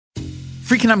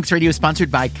Freakonomics Radio is sponsored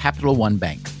by Capital One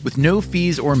Bank. With no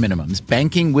fees or minimums,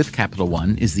 banking with Capital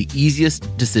One is the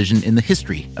easiest decision in the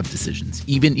history of decisions,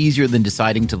 even easier than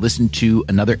deciding to listen to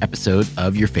another episode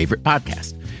of your favorite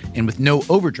podcast. And with no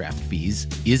overdraft fees,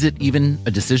 is it even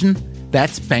a decision?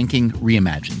 That's banking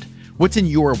reimagined. What's in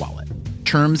your wallet?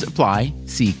 Terms apply.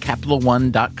 See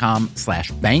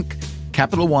CapitalOne.com/bank.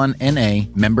 Capital One N.A.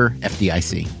 member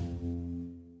FDIC.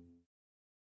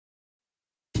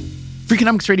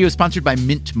 Freakonomics Radio is sponsored by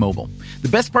Mint Mobile. The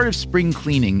best part of spring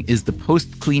cleaning is the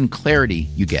post-clean clarity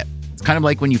you get. It's kind of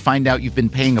like when you find out you've been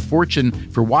paying a fortune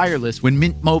for wireless when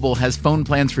Mint Mobile has phone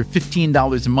plans for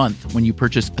 $15 a month when you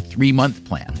purchase a 3-month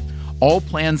plan. All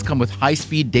plans come with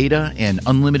high-speed data and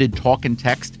unlimited talk and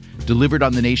text delivered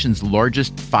on the nation's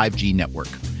largest 5G network.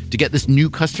 To get this new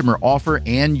customer offer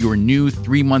and your new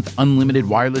 3-month unlimited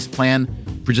wireless plan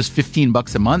for just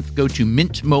 $15 a month, go to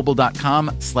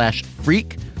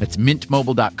mintmobile.com/freak. That's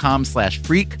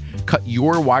mintmobile.com/freak. Cut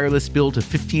your wireless bill to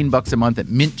 $15 a month at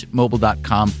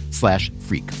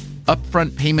mintmobile.com/freak.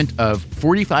 Upfront payment of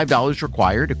 $45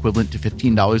 required, equivalent to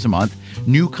 $15 a month.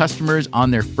 New customers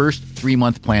on their first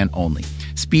 3-month plan only.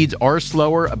 Speeds are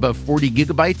slower, above 40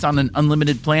 gigabytes on an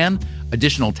unlimited plan.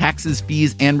 Additional taxes,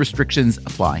 fees, and restrictions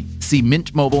apply. See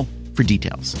Mint Mobile for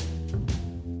details.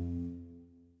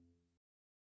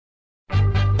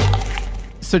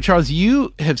 So, Charles,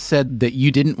 you have said that you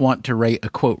didn't want to write a,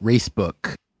 quote, race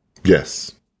book.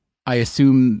 Yes. I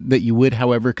assume that you would,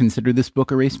 however, consider this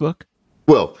book a race book?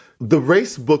 Well, the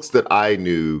race books that I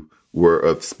knew were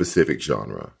of specific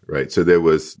genre, right? So there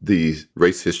was the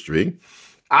race history.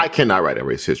 I cannot write a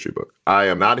race history book. I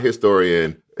am not a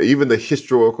historian. Even the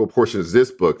historical portions of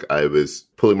this book, I was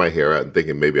pulling my hair out and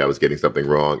thinking maybe I was getting something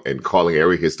wrong and calling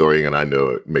every historian, and I know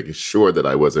it, making sure that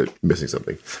I wasn't missing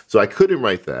something. So I couldn't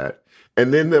write that.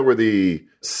 And then there were the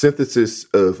synthesis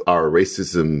of our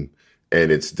racism and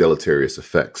its deleterious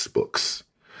effects books.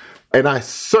 And I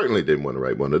certainly didn't want to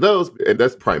write one of those. And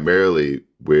that's primarily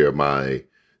where my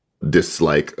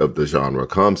dislike of the genre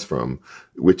comes from,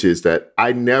 which is that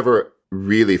I never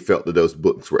really felt that those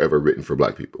books were ever written for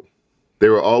Black people. They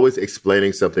were always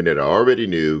explaining something that I already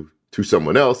knew to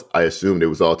someone else. I assumed it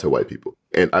was all to white people.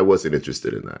 And I wasn't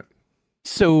interested in that.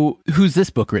 So who's this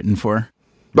book written for?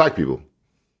 Black people.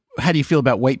 How do you feel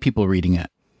about white people reading it?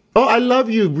 Oh, I love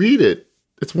you. Read it.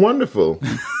 It's wonderful.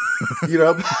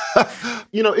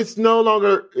 It's no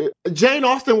longer, Jane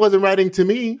Austen wasn't writing to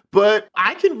me, but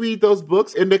I can read those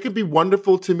books and they could be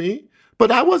wonderful to me,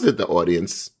 but I wasn't the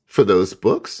audience for those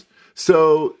books.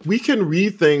 So we can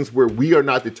read things where we are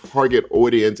not the target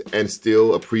audience and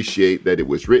still appreciate that it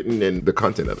was written and the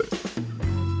content of it.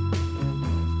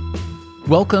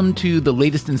 Welcome to the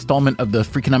latest installment of the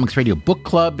Freakonomics Radio Book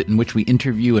Club, in which we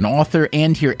interview an author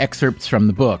and hear excerpts from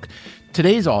the book.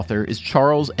 Today's author is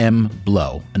Charles M.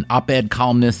 Blow, an op-ed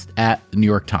columnist at the New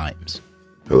York Times.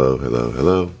 Hello, hello,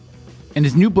 hello. And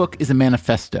his new book is a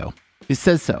manifesto. It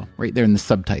says so right there in the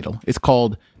subtitle. It's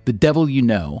called The Devil You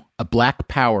Know, a Black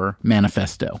Power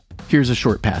Manifesto. Here's a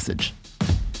short passage.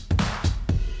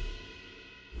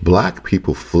 Black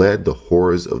people fled the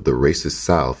horrors of the racist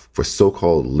South for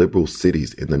so-called liberal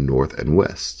cities in the North and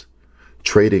West,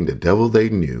 trading the devil they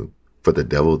knew for the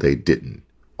devil they didn't,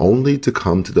 only to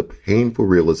come to the painful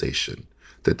realization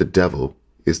that the devil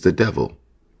is the devil.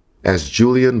 As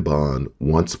Julian Bond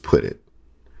once put it,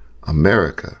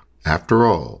 America, after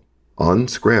all,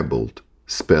 unscrambled,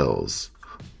 spells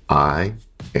I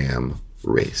am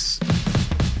race.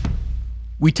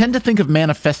 We tend to think of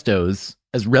manifestos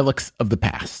as relics of the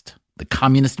past. The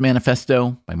Communist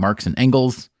Manifesto by Marx and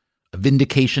Engels, A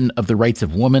Vindication of the Rights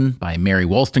of Woman by Mary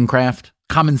Wollstonecraft,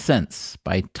 Common Sense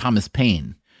by Thomas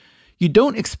Paine. You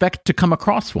don't expect to come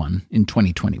across one in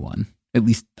 2021. At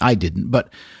least I didn't,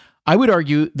 but I would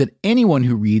argue that anyone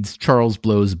who reads Charles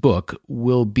Blow's book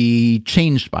will be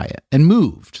changed by it and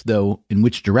moved, though in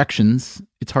which directions,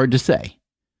 it's hard to say.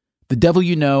 The Devil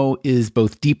You Know is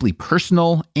both deeply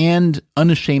personal and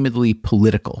unashamedly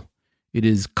political. It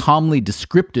is calmly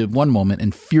descriptive one moment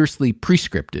and fiercely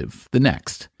prescriptive the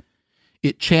next.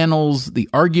 It channels the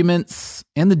arguments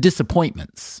and the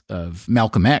disappointments of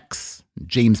Malcolm X,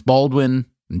 James Baldwin,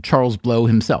 and Charles Blow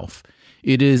himself.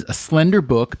 It is a slender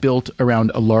book built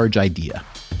around a large idea.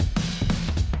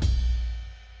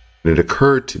 It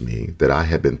occurred to me that I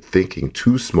had been thinking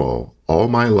too small all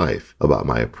my life about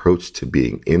my approach to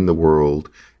being in the world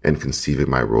and conceiving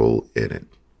my role in it.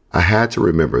 I had to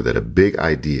remember that a big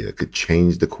idea could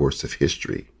change the course of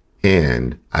history,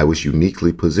 and I was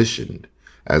uniquely positioned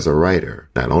as a writer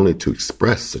not only to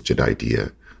express such an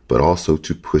idea, but also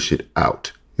to push it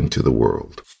out into the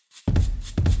world.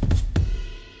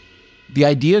 The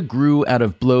idea grew out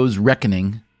of Blow's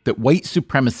reckoning that white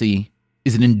supremacy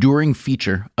is an enduring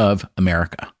feature of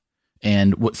America,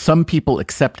 and what some people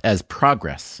accept as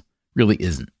progress really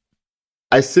isn't.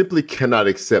 I simply cannot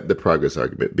accept the progress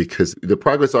argument, because the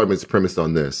progress argument is premised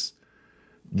on this.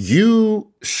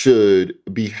 You should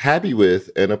be happy with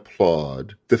and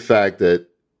applaud the fact that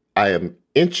I am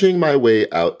inching my way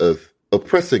out of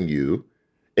oppressing you,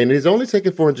 and it's only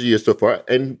taken 400 years so far,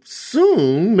 and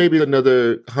soon, maybe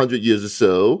another 100 years or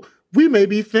so, we may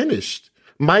be finished.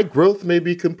 My growth may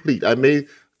be complete. I may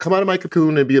come out of my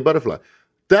cocoon and be a butterfly.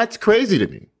 That's crazy to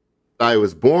me. I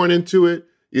was born into it.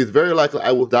 It's very likely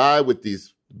I will die with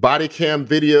these body cam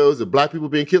videos of Black people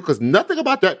being killed, because nothing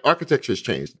about that architecture has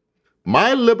changed.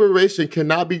 My liberation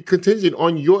cannot be contingent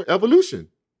on your evolution.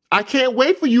 I can't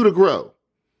wait for you to grow.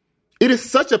 It is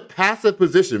such a passive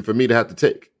position for me to have to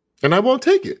take, and I won't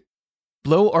take it.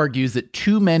 Blow argues that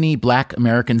too many Black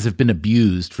Americans have been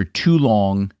abused for too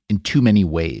long in too many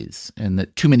ways, and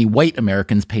that too many white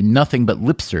Americans pay nothing but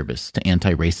lip service to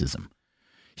anti-racism.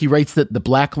 He writes that the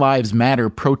Black Lives Matter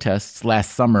protests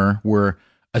last summer were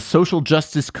a social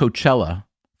justice Coachella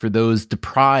for those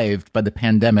deprived by the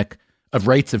pandemic of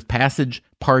rites of passage,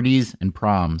 parties, and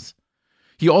proms.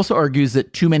 He also argues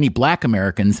that too many Black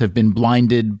Americans have been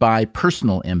blinded by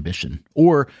personal ambition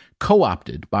or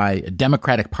co-opted by a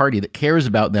Democratic Party that cares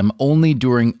about them only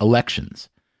during elections.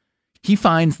 He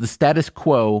finds the status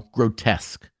quo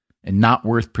grotesque and not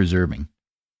worth preserving.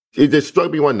 It just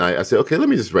struck me one night. I said, okay, let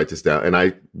me just write this down. And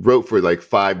I wrote for like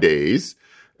 5 days,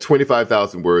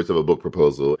 25,000 words of a book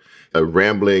proposal, a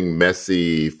rambling,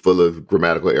 messy, full of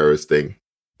grammatical errors thing.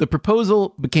 The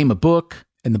proposal became a book,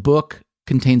 and the book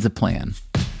contains a plan.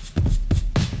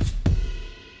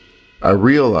 I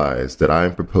realize that I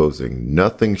am proposing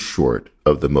nothing short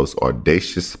of the most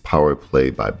audacious power play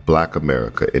by Black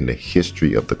America in the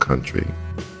history of the country.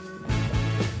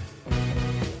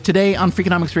 Today on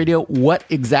Freakonomics Radio, what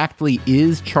exactly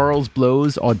is Charles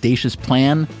Blow's audacious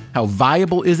plan? How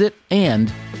viable is it?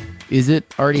 And is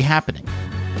it already happening?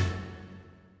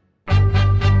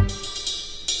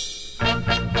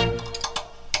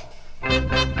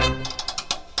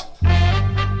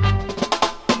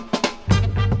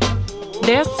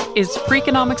 This is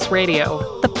Freakonomics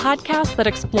Radio, the podcast that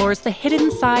explores the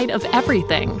hidden side of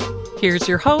everything. Here's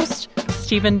your host,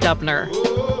 Stephen Dubner.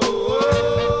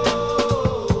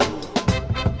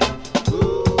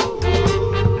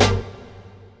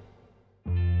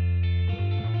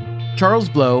 Charles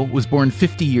Blow was born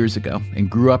 50 years ago and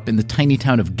grew up in the tiny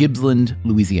town of Gibbsland,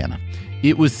 Louisiana.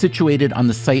 It was situated on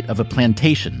the site of a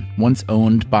plantation once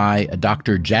owned by a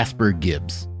Dr. Jasper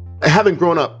Gibbs. Having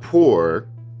grown up poor,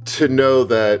 to know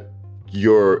that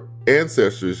your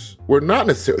ancestors were not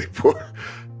necessarily poor,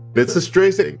 it's a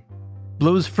strange thing.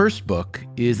 Blow's first book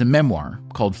is a memoir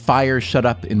called Fire Shut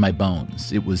Up in My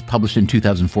Bones. It was published in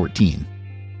 2014.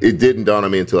 It didn't dawn on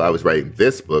me until I was writing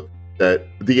this book that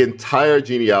the entire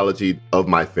genealogy of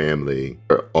my family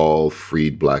are all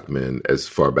freed Black men as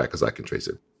far back as I can trace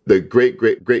it. The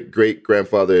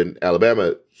great-great-great-great-grandfather in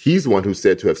Alabama, he's the one who's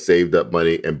said to have saved up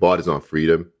money and bought his own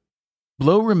freedom.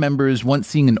 Blow remembers once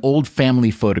seeing an old family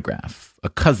photograph, a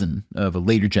cousin of a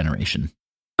later generation.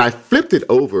 I flipped it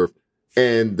over,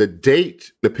 and the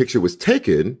date the picture was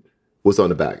taken was on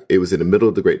the back. It was in the middle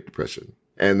of the Great Depression.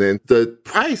 And then the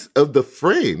price of the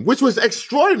frame, which was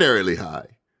extraordinarily high.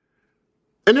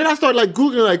 And then I started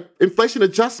Googling inflation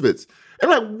adjustments.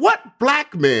 And what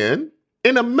Black man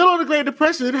in the middle of the Great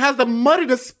Depression has the money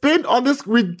to spend on this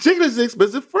ridiculously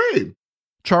expensive frame?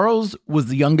 Charles was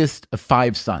the youngest of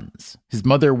 5 sons. His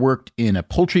mother worked in a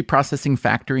poultry processing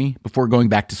factory before going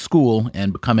back to school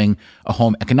and becoming a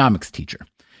home economics teacher.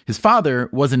 His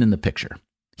father wasn't in the picture.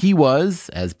 He was,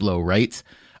 as Blow writes,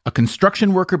 a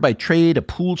construction worker by trade, a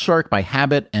pool shark by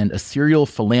habit, and a serial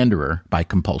philanderer by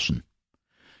compulsion.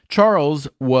 Charles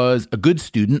was a good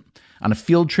student. On a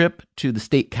field trip to the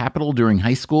state capitol during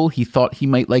high school, he thought he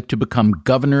might like to become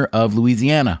governor of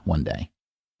Louisiana one day.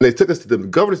 They took us to the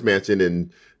governor's mansion,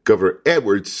 and Governor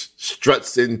Edwards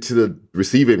struts into the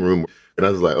receiving room. And I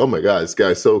was like, oh my God, this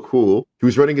guy's so cool. He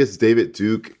was running against David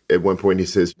Duke. At one point, he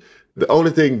says, the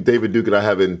only thing David Duke and I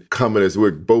have in common is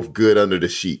we're both good under the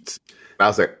sheets. And I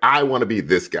was like, I want to be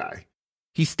this guy.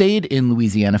 He stayed in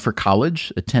Louisiana for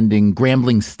college, attending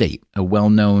Grambling State, a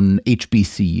well-known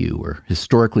HBCU, or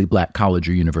historically Black college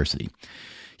or university.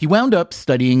 He wound up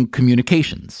studying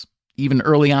communications. Even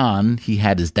early on, he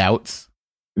had his doubts.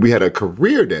 We had a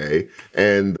career day,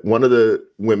 and one of the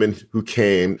women who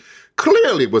came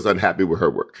clearly was unhappy with her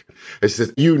work. And she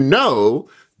says,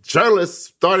 journalists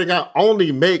starting out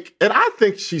and I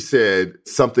think she said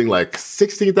something like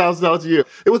 $16,000 a year.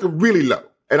 It was really low.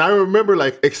 And I remember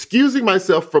like excusing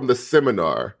myself from the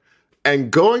seminar and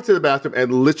going to the bathroom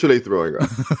and literally throwing up.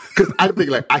 Because I think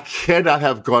like, I cannot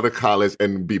have gone to college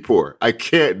and be poor. I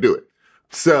can't do it.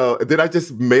 So then I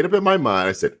just made up in my mind.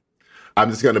 I said, I'm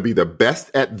just going to be the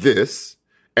best at this.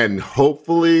 And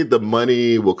hopefully the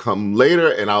money will come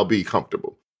later and I'll be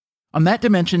comfortable. On that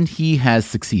dimension, he has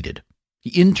succeeded. He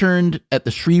interned at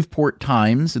the Shreveport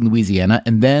Times in Louisiana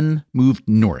and then moved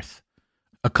north.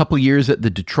 A couple years at the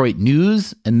Detroit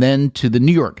News and then to the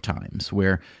New York Times,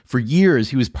 where for years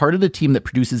he was part of the team that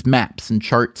produces maps and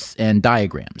charts and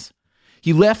diagrams.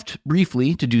 He left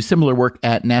briefly to do similar work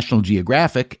at National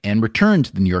Geographic and returned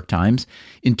to the New York Times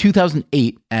in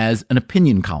 2008 as an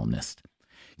opinion columnist.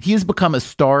 He has become a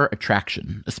star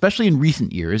attraction, especially in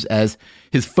recent years, as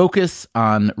his focus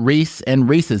on race and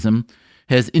racism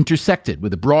has intersected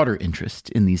with a broader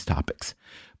interest in these topics.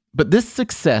 But this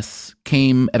success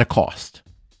came at a cost.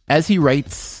 As he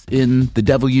writes in The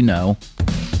Devil You Know,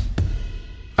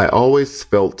 I always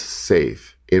felt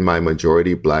safe in my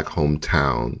majority Black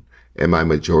hometown and my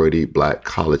majority Black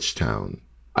college town.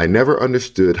 I never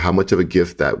understood how much of a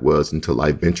gift that was until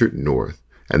I ventured north.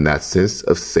 And that sense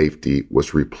of safety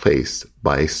was replaced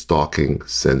by a stalking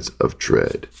sense of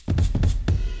dread.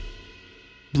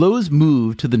 Blow's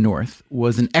move to the north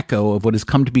was an echo of what has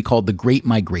come to be called the Great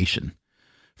Migration.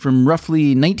 From roughly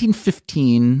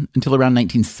 1915 until around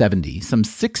 1970, some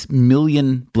 6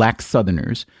 million Black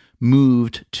Southerners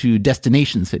moved to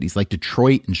destination cities like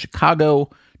Detroit and Chicago,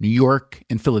 New York,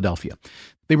 and Philadelphia.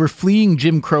 They were fleeing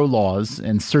Jim Crow laws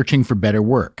and searching for better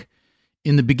work.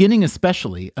 In the beginning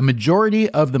especially, a majority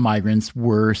of the migrants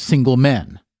were single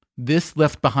men. This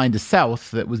left behind a South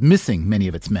that was missing many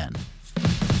of its men.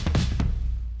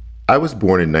 I was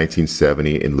born in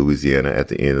 1970 in Louisiana at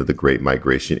the end of the Great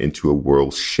Migration into a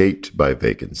world shaped by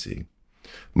vacancy.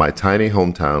 My tiny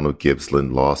hometown of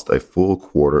Gippsland lost a full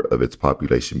quarter of its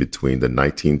population between the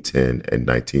 1910 and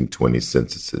 1920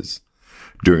 censuses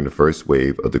during the first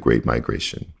wave of the Great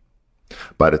Migration.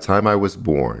 By the time I was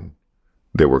born,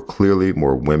 there were clearly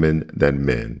more women than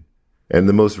men, and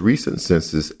the most recent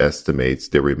census estimates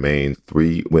there remain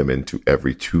 3 women to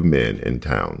every 2 men in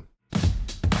town.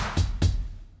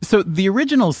 So the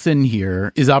original sin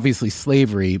here is obviously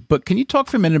slavery, but can you talk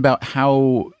for a minute about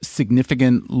how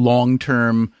significant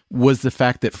long-term was the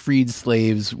fact that freed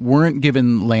slaves weren't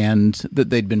given land that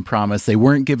they'd been promised, they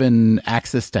weren't given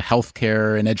access to health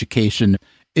care and education?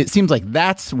 It seems like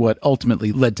that's what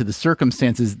ultimately led to the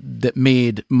circumstances that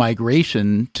made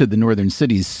migration to the northern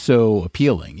cities so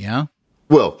appealing, yeah?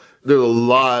 Well, there are a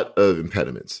lot of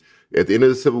impediments. At the end of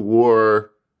the Civil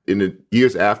War, in the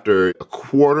years after, a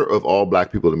quarter of all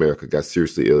Black people in America got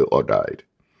seriously ill or died.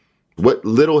 What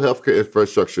little healthcare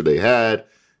infrastructure they had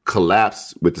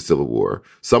collapsed with the Civil War.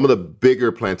 Some of the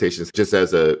bigger plantations, just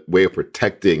as a way of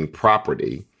protecting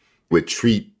property, would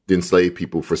treat enslaved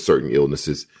people for certain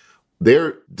illnesses.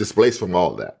 They're displaced from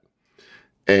all of that.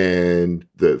 And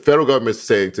the federal government is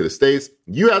saying to the states,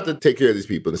 you have to take care of these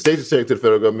people. And the states are saying to the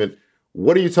federal government,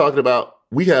 what are you talking about?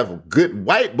 We have good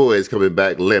white boys coming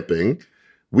back limping.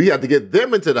 We have to get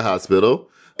them into the hospital.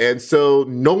 And so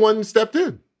no one stepped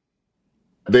in.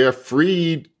 They are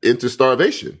freed into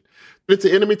starvation. It's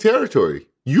an enemy territory.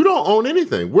 You don't own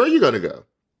anything. Where are you going to go?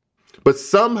 But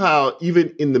somehow,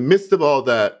 even in the midst of all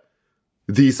that,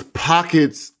 these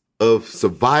pockets of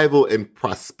survival and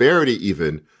prosperity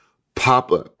even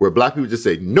pop up, where Black people just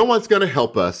say, no one's going to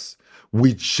help us.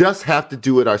 We just have to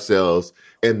do it ourselves.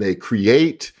 And they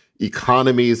create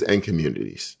economies and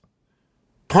communities.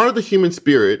 Part of the human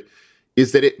spirit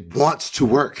is that it wants to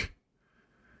work.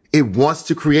 It wants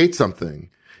to create something.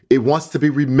 It wants to be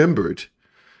remembered.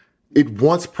 It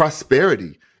wants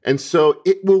prosperity. And so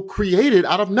it will create it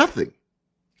out of nothing.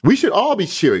 We should all be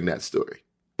cheering that story.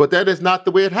 But that is not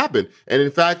the way it happened. And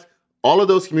in fact, all of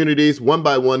those communities, one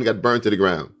by one, got burned to the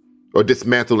ground or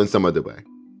dismantled in some other way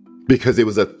because it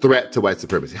was a threat to white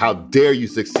supremacy. How dare you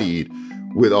succeed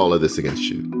with all of this against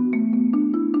you?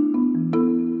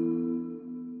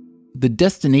 The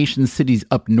destination cities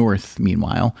up north,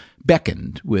 meanwhile,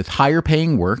 beckoned with higher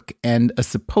paying work and a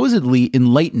supposedly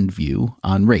enlightened view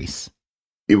on race.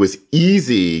 It was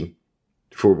easy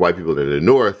for white people in the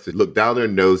north to look down their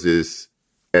noses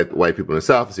at white people in the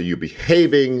south and say, you're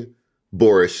behaving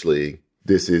boorishly.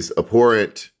 This is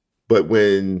abhorrent. But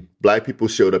when Black people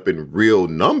showed up in real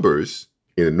numbers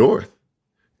in the north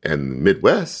and the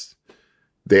Midwest,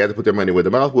 they had to put their money where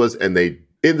their mouth was, and they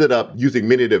ended up using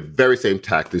many of the very same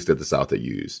tactics that the South had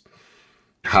used.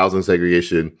 Housing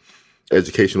segregation,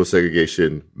 educational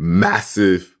segregation,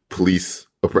 massive police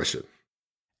oppression.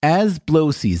 As Blow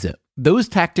sees it, those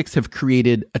tactics have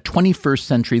created a 21st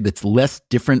century that's less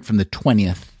different from the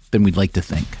 20th than we'd like to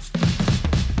think.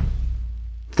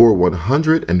 For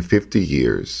 150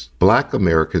 years, Black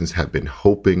Americans have been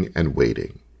hoping and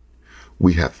waiting.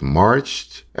 We have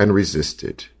marched and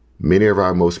resisted. Many of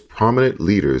our most prominent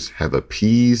leaders have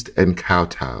appeased and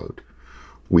kowtowed.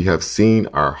 We have seen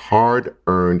our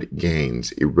hard-earned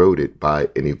gains eroded by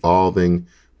an evolving,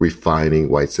 refining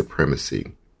white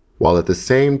supremacy, while at the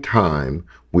same time,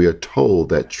 we are told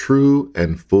that true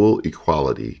and full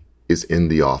equality is in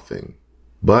the offing.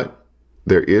 But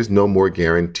there is no more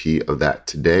guarantee of that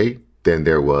today than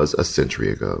there was a century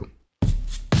ago.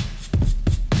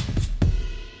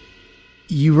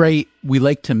 You write, we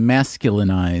like to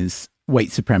masculinize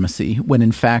white supremacy when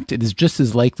in fact it is just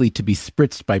as likely to be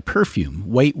spritzed by perfume.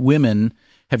 White women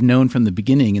have known from the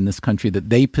beginning in this country that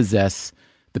they possess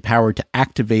the power to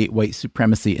activate white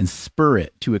supremacy and spur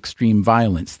it to extreme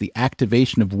violence. The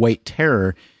activation of white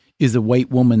terror is a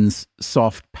white woman's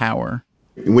soft power.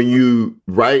 When you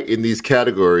write in these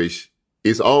categories,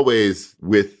 it's always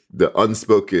with the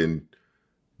unspoken,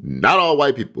 not all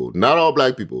white people, not all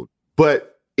Black people.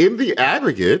 But in the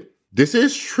aggregate, this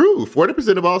is true.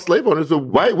 40% of all slave owners were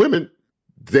white women.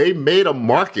 They made a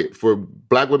market for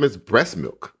Black women's breast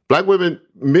milk. Black women,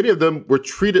 many of them were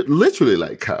treated literally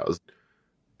like cows.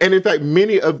 And in fact,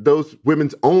 many of those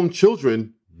women's own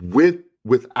children went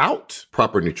without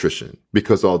proper nutrition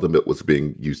because all the milk was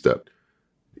being used up.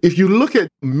 If you look at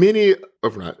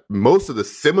most of the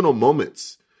seminal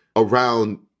moments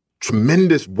around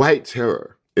tremendous white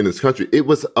terror in this country, it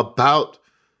was about,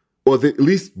 or at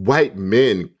least white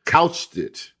men couched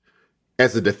it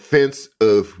as a defense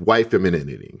of white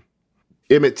femininity.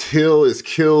 Emmett Till is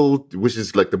killed, which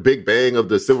is like the big bang of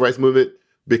the civil rights movement,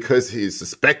 because he's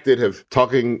suspected of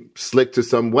talking slick to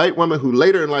some white woman who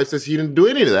later in life says he didn't do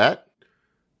any of that.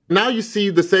 Now you see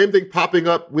the same thing popping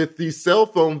up with these cell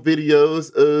phone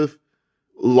videos of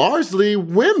largely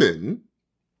women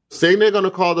saying they're going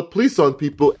to call the police on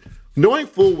people, knowing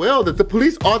full well that the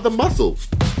police are the muscle.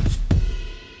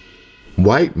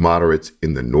 White moderates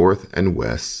in the North and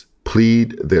West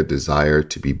plead their desire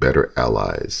to be better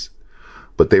allies,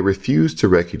 but they refuse to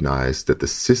recognize that the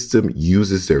system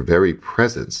uses their very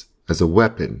presence as a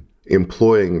weapon,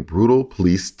 employing brutal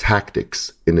police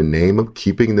tactics in the name of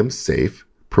keeping them safe,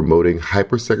 promoting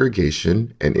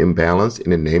hypersegregation and imbalance in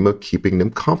the name of keeping them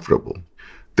comfortable.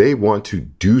 They want to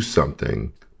do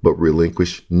something, but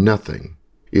relinquish nothing.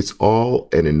 It's all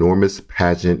an enormous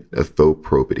pageant of faux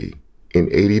probity in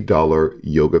 $80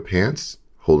 yoga pants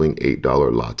holding $8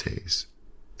 lattes.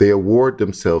 They award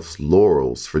themselves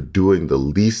laurels for doing the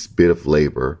least bit of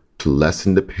labor to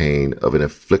lessen the pain of an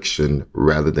affliction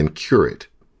rather than cure it.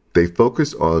 They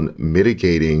focus on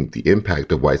mitigating the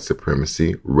impact of white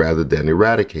supremacy rather than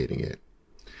eradicating it.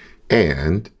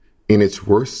 And in its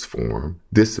worst form,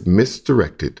 this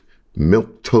misdirected,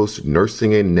 milquetoast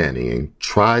nursing and nannying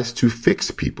tries to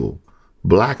fix people,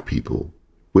 Black people,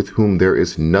 with whom there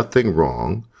is nothing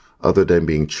wrong other than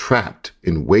being trapped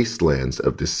in wastelands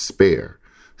of despair,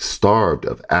 starved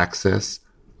of access,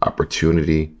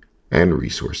 opportunity, and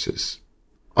resources.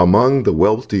 Among the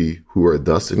wealthy who are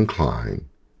thus inclined,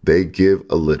 they give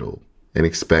a little and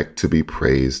expect to be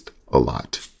praised a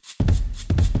lot.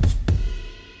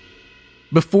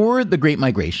 Before the Great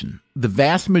Migration, the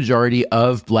vast majority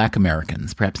of Black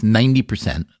Americans, perhaps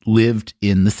 90%, lived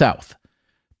in the South.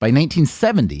 By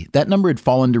 1970, that number had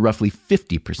fallen to roughly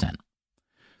 50%.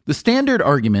 The standard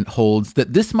argument holds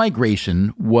that this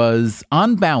migration was,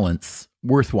 on balance,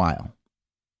 worthwhile.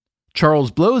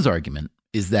 Charles Blow's argument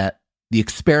is that the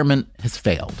experiment has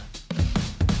failed.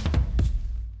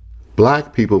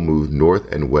 Black people moved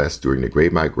north and west during the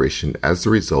Great Migration as a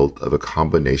result of a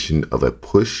combination of a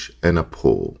push and a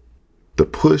pull. The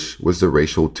push was the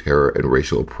racial terror and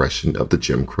racial oppression of the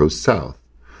Jim Crow South.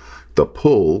 The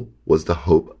pull was the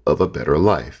hope of a better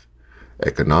life,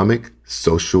 economic,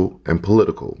 social, and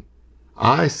political.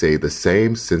 I say the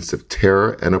same sense of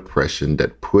terror and oppression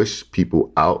that pushed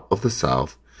people out of the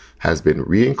South has been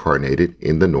reincarnated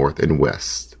in the North and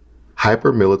West.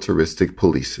 Hyper-militaristic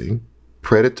policing,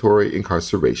 predatory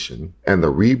incarceration, and the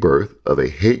rebirth of a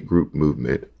hate group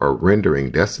movement are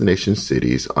rendering destination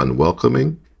cities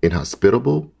unwelcoming,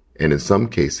 inhospitable, and in some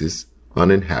cases,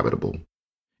 uninhabitable.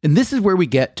 And this is where we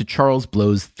get to Charles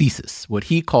Blow's thesis, what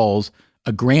he calls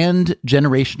a grand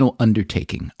generational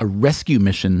undertaking, a rescue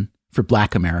mission for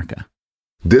Black America.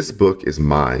 This book is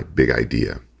my big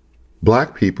idea.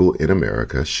 Black people in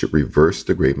America should reverse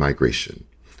the Great Migration,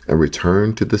 and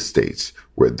return to the states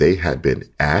where they had been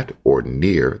at or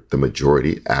near the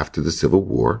majority after the Civil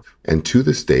War, and to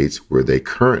the states where they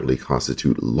currently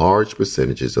constitute large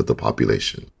percentages of the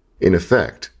population. In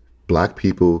effect, Black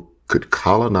people could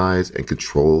colonize and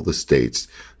control the states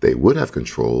they would have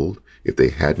controlled if they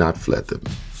had not fled them.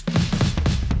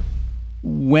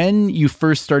 When you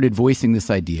first started voicing this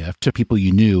idea to people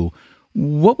you knew,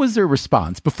 what was their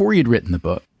response before you'd written the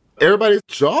book? Everybody's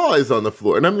jaw is on the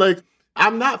floor. And I'm like,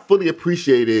 I'm not fully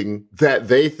appreciating that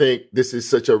they think this is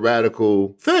such a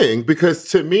radical thing, because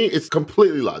to me, it's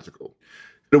completely logical.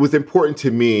 It was important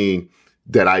to me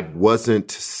that I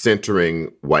wasn't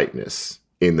centering whiteness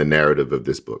in the narrative of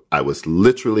this book. I was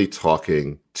literally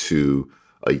talking to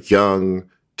a young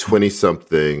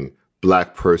 20-something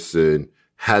Black person,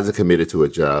 hasn't committed to a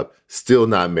job, still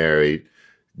not married,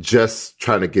 just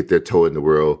trying to get their toe in the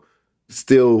world,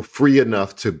 still free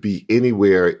enough to be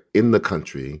anywhere in the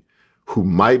country, who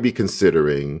might be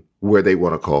considering where they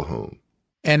want to call home.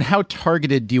 And how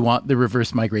targeted do you want the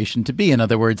reverse migration to be? In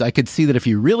other words, I could see that if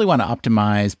you really want to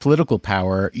optimize political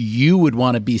power, you would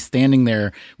want to be standing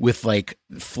there with like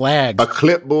flags. A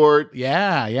clipboard.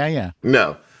 Yeah.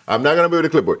 No, I'm not going to be with a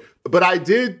clipboard. But I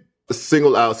did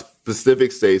single out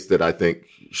specific states that I think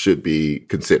should be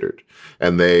considered.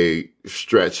 And they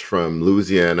stretch from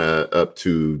Louisiana up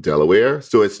to Delaware.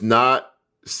 So it's not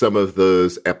some of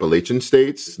those Appalachian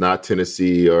states. It's not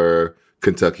Tennessee or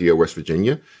Kentucky or West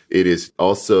Virginia. It is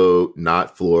also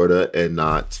not Florida and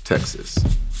not Texas.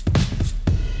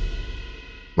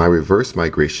 My reverse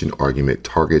migration argument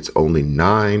targets only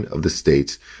 9 of the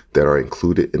states that are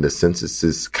included in the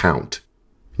census's count: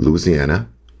 Louisiana,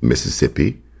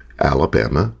 Mississippi,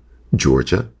 Alabama,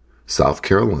 Georgia, South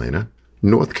Carolina,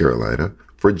 North Carolina,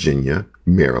 Virginia,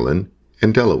 Maryland,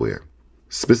 and Delaware.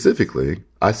 Specifically,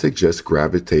 I suggest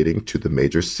gravitating to the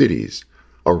major cities,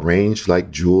 arranged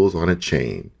like jewels on a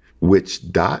chain,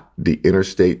 which dot the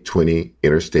Interstate 20,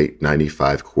 Interstate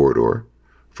 95 corridor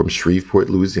from Shreveport,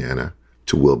 Louisiana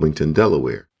to Wilmington,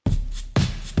 Delaware.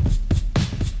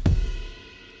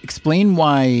 Explain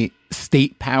why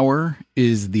state power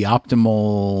is the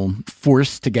optimal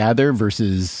force to gather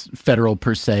versus federal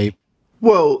per se.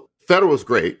 Well, federal is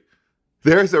great.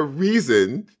 There's a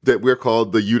reason that we're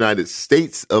called the United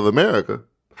States of America.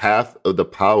 Half of the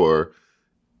power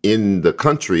in the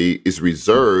country is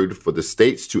reserved for the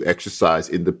states to exercise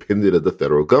independent of the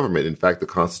federal government. In fact, the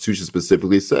Constitution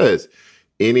specifically says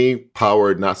any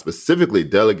power not specifically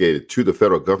delegated to the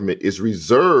federal government is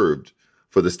reserved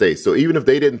for the states. So even if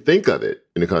they didn't think of it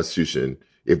in the Constitution,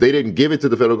 if they didn't give it to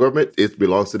the federal government, it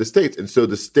belongs to the states. And so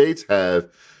the states have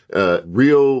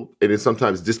real and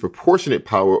sometimes disproportionate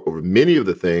power over many of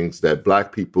the things that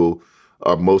Black people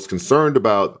are most concerned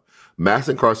about. Mass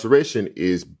incarceration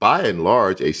is by and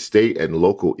large a state and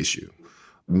local issue.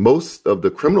 Most of the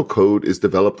criminal code is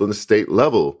developed on the state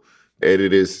level, and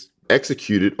it is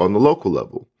executed on the local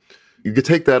level. You could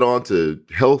take that on to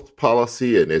health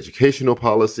policy and educational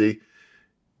policy.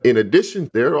 In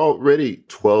addition, there are already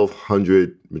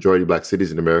 1,200 majority Black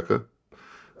cities in America.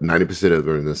 90% of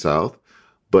them are in the South.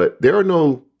 But there are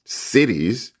no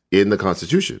cities in the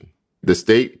Constitution. The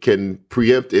state can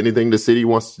preempt anything the city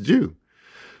wants to do.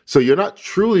 So you're not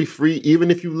truly free,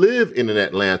 even if you live in an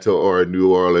Atlanta or a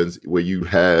New Orleans where you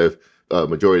have a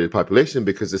majority of the population,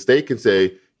 because the state can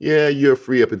say, yeah, you're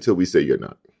free up until we say you're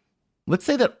not. Let's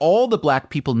say that all the Black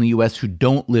people in the U.S. who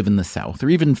don't live in the South, or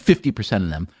even 50% of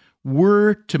them,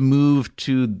 were to move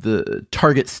to the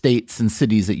target states and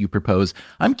cities that you propose.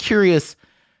 I'm curious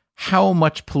how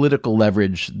much political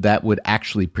leverage that would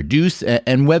actually produce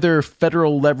and whether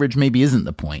federal leverage maybe isn't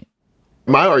the point.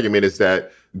 My argument is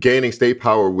that gaining state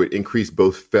power would increase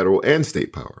both federal and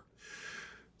state power.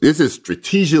 This is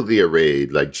strategically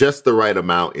arrayed, like just the right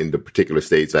amount in the particular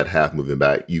states that have moving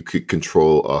back. You could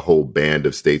control a whole band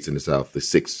of states in the South, the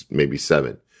 6, maybe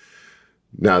 7.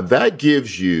 Now that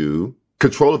gives you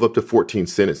control of up to 14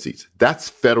 Senate seats. That's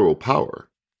federal power.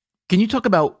 Can you talk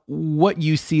about what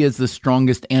you see as the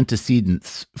strongest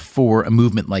antecedents for a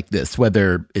movement like this,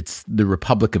 whether it's the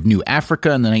Republic of New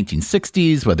Africa in the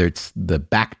 1960s, whether it's the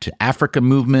Back to Africa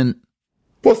movement?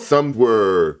 Well, some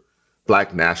were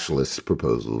Black nationalist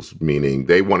proposals, meaning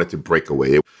they wanted to break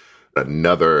away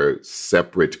another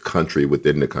separate country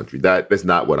within the country. That is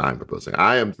not what I'm proposing.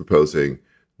 I am proposing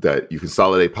that you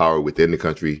consolidate power within the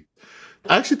country.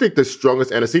 I actually think the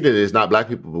strongest antecedent is not Black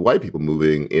people, but white people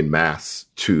moving en masse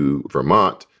to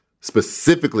Vermont,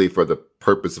 specifically for the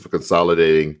purpose of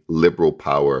consolidating liberal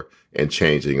power and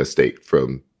changing a state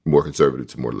from more conservative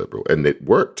to more liberal. And it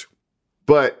worked.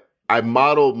 But I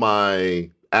modeled my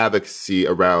advocacy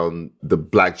around the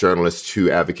Black journalists who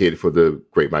advocated for the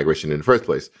Great Migration in the first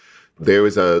place. There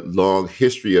is a long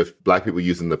history of Black people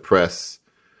using the press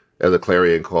as a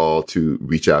clarion call to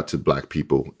reach out to Black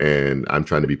people, and I'm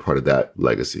trying to be part of that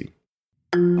legacy.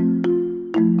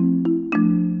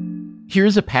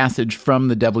 Here's a passage from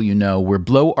The Devil You Know where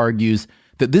Blow argues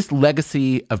that this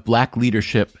legacy of Black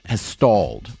leadership has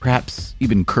stalled, perhaps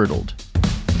even curdled.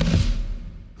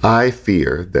 I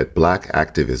fear that Black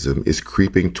activism is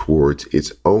creeping towards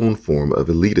its own form of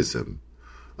elitism,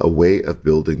 a way of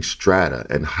building strata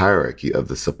and hierarchy of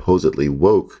the supposedly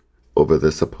woke over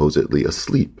the supposedly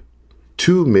asleep.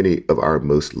 Too many of our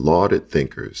most lauded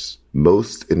thinkers,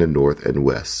 most in the North and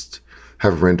West,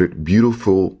 have rendered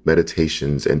beautiful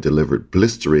meditations and delivered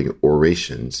blistering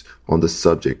orations on the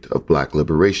subject of Black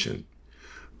liberation.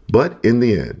 But in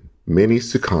the end, many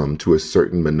succumb to a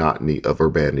certain monotony of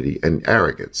urbanity and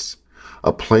arrogance,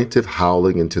 a plaintive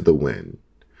howling into the wind,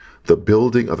 the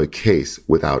building of a case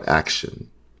without action,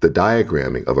 the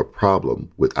diagramming of a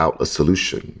problem without a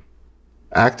solution.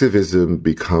 Activism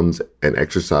becomes an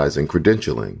exercise in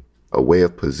credentialing, a way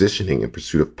of positioning in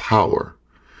pursuit of power.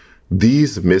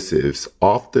 These missives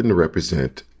often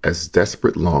represent as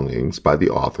desperate longings by the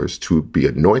authors to be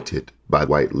anointed by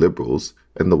white liberals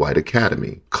and the white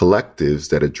academy, collectives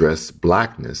that address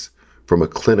Blackness from a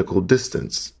clinical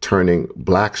distance, turning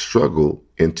Black struggle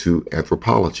into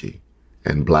anthropology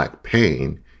and Black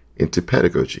pain into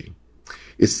pedagogy.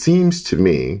 It seems to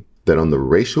me that on the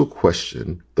racial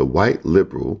question, the white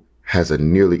liberal has a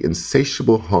nearly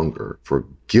insatiable hunger for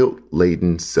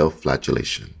guilt-laden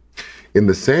self-flagellation. In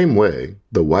the same way,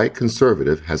 the white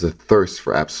conservative has a thirst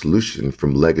for absolution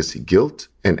from legacy guilt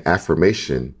and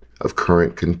affirmation of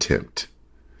current contempt.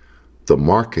 The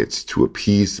markets to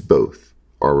appease both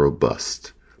are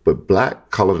robust, but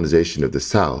Black colonization of the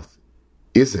South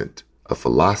isn't a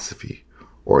philosophy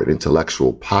or an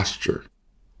intellectual posture.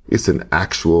 It's an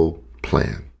actual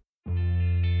plan.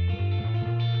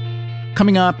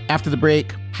 Coming up after the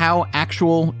break, how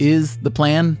actual is the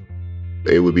plan?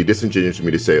 It would be disingenuous for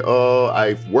me to say, oh,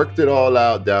 I've worked it all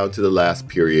out down to the last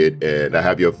period and I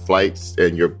have your flights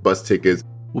and your bus tickets.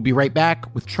 We'll be right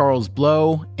back with Charles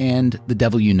Blow and The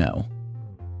Devil You Know.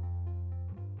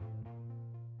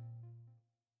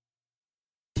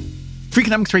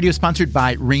 Freakonomics Radio is sponsored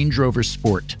by Range Rover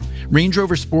Sport. Range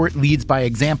Rover Sport leads by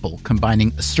example,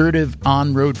 combining assertive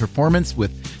on-road performance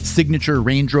with signature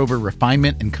Range Rover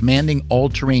refinement and commanding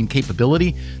all-terrain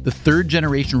capability. The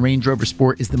third-generation Range Rover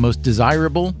Sport is the most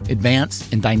desirable,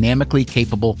 advanced, and dynamically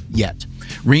capable yet.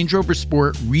 Range Rover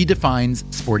Sport redefines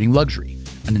sporting luxury,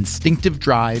 an instinctive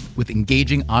drive with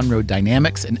engaging on-road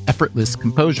dynamics and effortless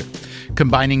composure.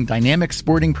 Combining dynamic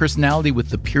sporting personality with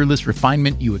the peerless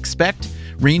refinement you expect,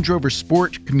 Range Rover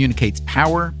Sport communicates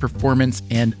power, performance,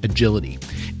 and agility.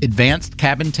 Advanced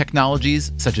cabin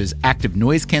technologies such as active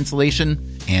noise cancellation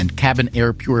and cabin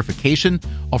air purification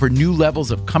offer new levels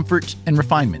of comfort and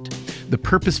refinement. The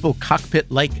purposeful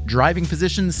cockpit-like driving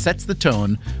position sets the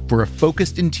tone for a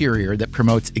focused interior that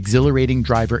promotes exhilarating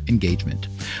driver engagement.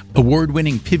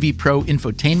 Award-winning Pivi Pro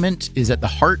infotainment is at the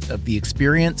heart of the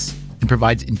experience and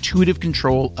provides intuitive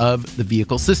control of the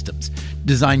vehicle systems.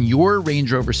 Design your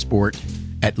Range Rover Sport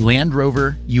at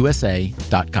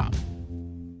LandRoverUSA.com.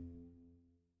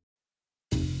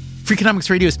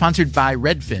 Freakonomics Radio is sponsored by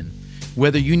Redfin.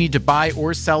 Whether you need to buy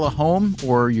or sell a home,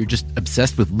 or you're just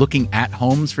obsessed with looking at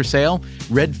homes for sale,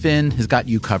 Redfin has got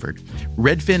you covered.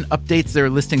 Redfin updates their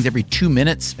listings every 2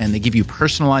 minutes, and they give you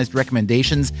personalized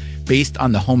recommendations based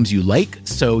on the homes you like,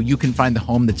 so you can find the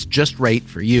home that's just right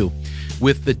for you.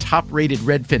 With the top-rated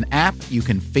Redfin app, you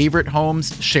can favorite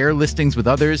homes, share listings with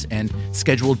others, and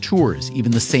schedule tours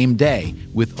even the same day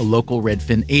with a local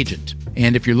Redfin agent.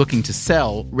 And if you're looking to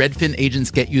sell, Redfin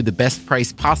agents get you the best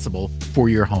price possible for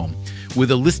your home. With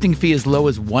a listing fee as low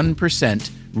as 1%,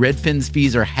 Redfin's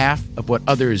fees are half of what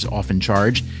others often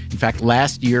charge. In fact,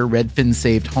 last year, Redfin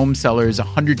saved home sellers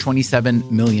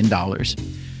 $127 million.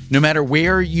 No matter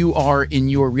where you are in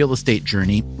your real estate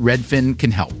journey, Redfin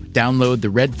can help. Download the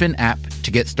Redfin app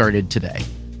to get started today.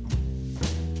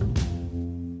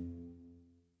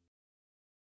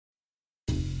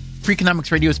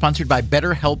 Freakonomics Radio is sponsored by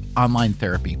BetterHelp Online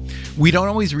Therapy. We don't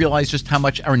always realize just how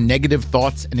much our negative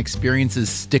thoughts and experiences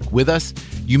stick with us.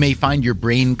 You may find your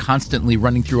brain constantly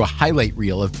running through a highlight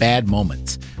reel of bad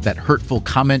moments. That hurtful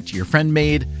comment your friend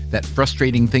made, that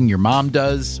frustrating thing your mom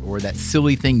does, or that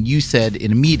silly thing you said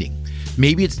in a meeting.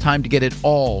 Maybe it's time to get it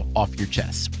all off your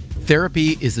chest.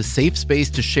 Therapy is a safe space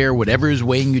to share whatever is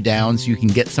weighing you down so you can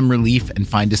get some relief and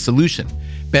find a solution.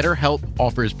 BetterHelp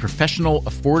offers professional,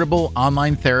 affordable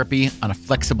online therapy on a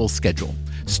flexible schedule.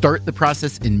 Start the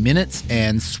process in minutes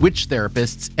and switch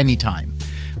therapists anytime.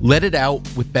 Let it out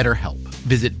with BetterHelp.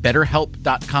 Visit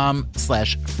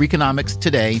BetterHelp.com/Freakonomics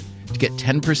today to get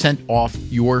 10% off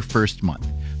your first month.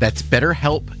 That's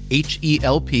BetterHelp,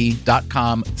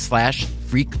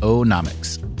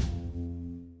 HELP.com/Freakonomics.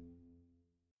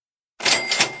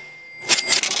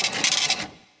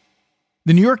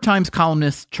 The New York Times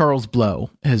columnist Charles Blow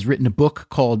has written a book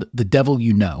called The Devil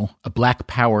You Know, a Black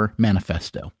Power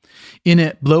Manifesto. In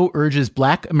it, Blow urges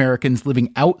Black Americans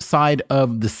living outside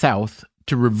of the South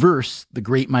to reverse the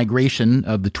Great Migration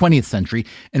of the 20th century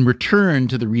and return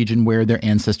to the region where their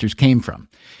ancestors came from.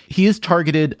 He has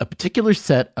targeted a particular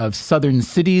set of Southern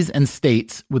cities and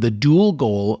states with a dual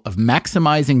goal of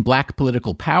maximizing Black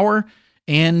political power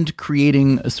and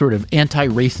creating a sort of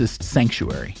anti-racist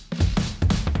sanctuary.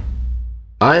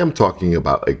 I am talking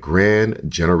about a grand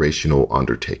generational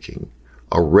undertaking,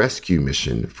 a rescue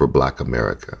mission for Black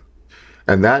America.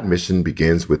 And that mission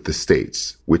begins with the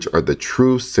states, which are the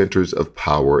true centers of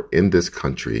power in this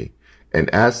country, and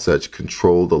as such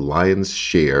control the lion's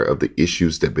share of the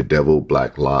issues that bedevil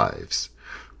Black lives: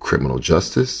 criminal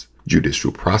justice,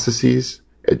 judicial processes,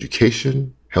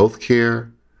 education, healthcare,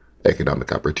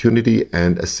 economic opportunity,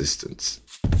 and assistance.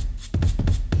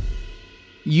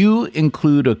 You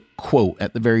include a quote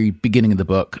at the very beginning of the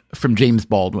book from James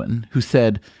Baldwin, who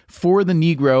said, "For the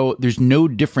Negro, there's no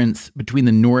difference between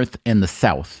the North and the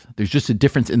South. There's just a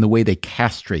difference in the way they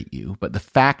castrate you. But the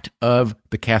fact of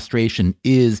the castration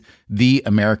is the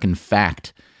American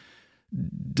fact."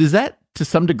 Does that, to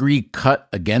some degree, cut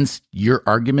against your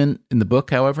argument in the book,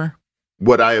 however?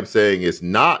 What I am saying is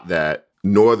not that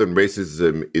Northern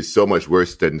racism is so much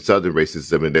worse than Southern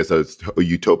racism and there's a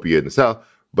utopia in the South,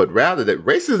 but rather that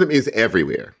racism is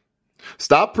everywhere.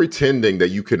 Stop pretending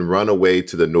that you can run away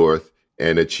to the North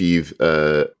and achieve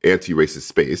anti-racist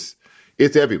space.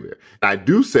 It's everywhere. I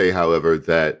do say, however,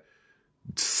 that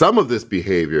some of this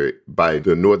behavior by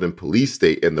the Northern police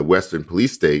state and the Western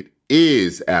police state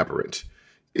is aberrant,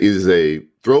 is a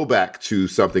throwback to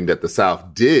something that the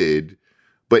South did,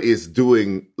 but is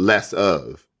doing less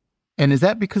of. And is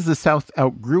that because the South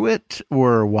outgrew it,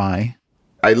 or why?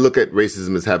 I look at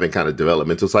racism as having kind of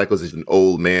developmental cycles. It's an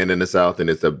old man in the South and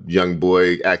it's a young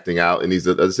boy acting out in these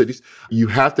other cities. You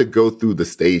have to go through the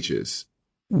stages.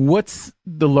 What's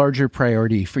the larger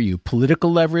priority for you,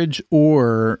 political leverage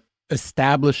or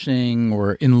establishing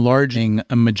or enlarging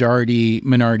a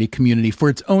majority-minority community for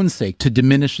its own sake to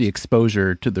diminish the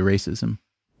exposure to the racism?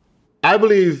 I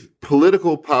believe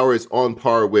political power is on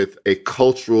par with a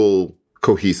cultural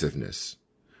cohesiveness.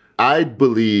 I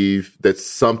believe that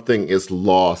something is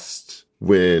lost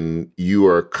when you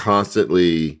are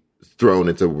constantly thrown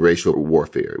into racial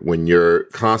warfare, when you're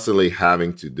constantly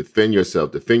having to defend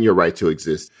yourself, defend your right to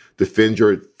exist, defend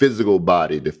your physical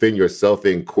body, defend yourself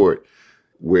in court,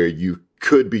 where you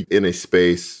could be in a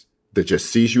space that just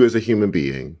sees you as a human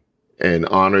being and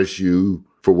honors you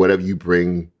for whatever you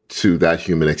bring to that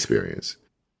human experience.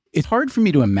 It's hard for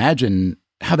me to imagine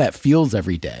how that feels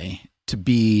every day, to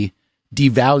be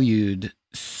devalued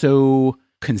so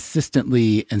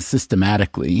consistently and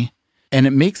systematically. And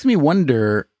it makes me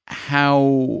wonder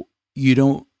how you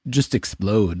don't just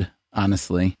explode,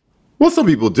 honestly. Well, some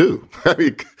people do.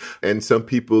 And some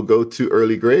people go to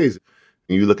early graves.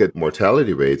 You look at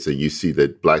mortality rates and you see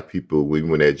that Black people, even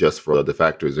when they adjust for other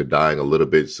factors, are dying a little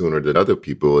bit sooner than other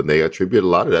people. And they attribute a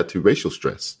lot of that to racial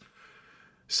stress.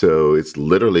 So it's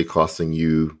literally costing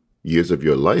you years of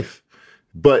your life.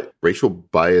 But racial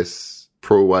bias,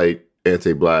 pro-white,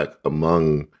 anti-Black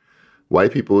among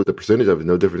white people, the percentage of it is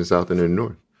no different in the South than in the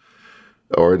North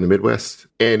or in the Midwest.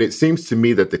 And it seems to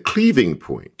me that the cleaving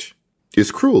point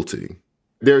is cruelty.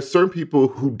 There are certain people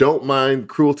who don't mind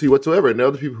cruelty whatsoever, and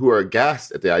other people who are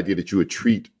aghast at the idea that you would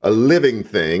treat a living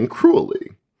thing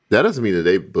cruelly. That doesn't mean that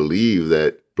they believe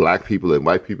that Black people and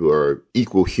white people are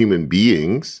equal human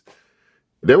beings.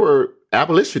 There were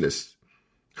abolitionists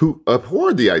who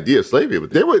abhorred the idea of slavery,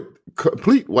 but they were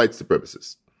complete white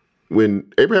supremacists. When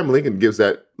Abraham Lincoln gives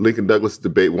that Lincoln-Douglas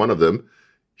debate, one of them,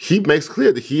 he makes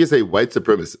clear that he is a white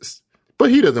supremacist,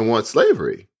 but he doesn't want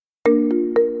slavery.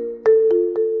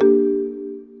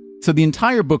 So the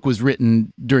entire book was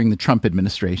written during the Trump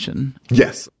administration.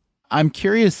 Yes. I'm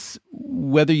curious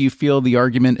whether you feel the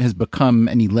argument has become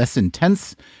any less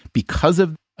intense because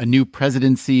of a new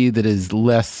presidency that is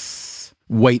less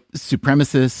white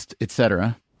supremacist, et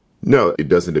cetera. No, it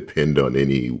doesn't depend on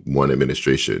any one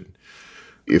administration.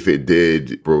 If it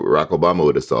did, Barack Obama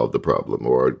would have solved the problem,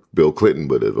 or Bill Clinton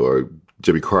would have, or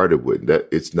Jimmy Carter would. That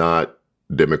it's not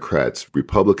Democrats,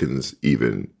 Republicans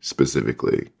even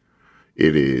specifically.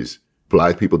 It is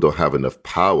Black people don't have enough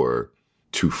power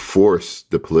to force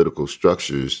the political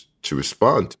structures to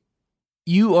respond.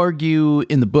 You argue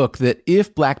in the book that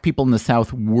if Black people in the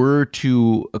South were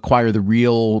to acquire the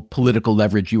real political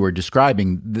leverage you are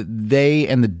describing, they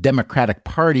and the Democratic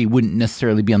Party wouldn't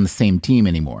necessarily be on the same team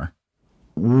anymore.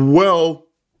 Well,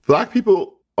 Black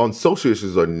people on social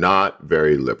issues are not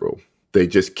very liberal. They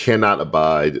just cannot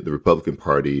abide the Republican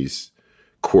Party's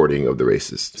courting of the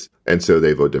racists. And so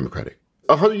they vote Democratic.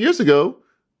 100 years ago,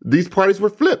 these parties were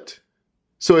flipped.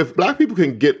 So if Black people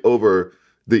can get over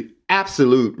the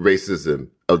absolute racism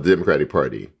of the Democratic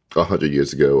Party 100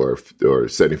 years ago or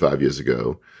 75 years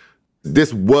ago,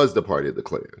 this was the party of the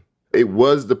Klan. It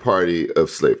was the party of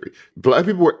slavery. Black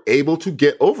people were able to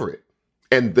get over it.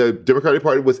 And the Democratic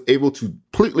Party was able to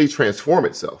completely transform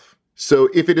itself. So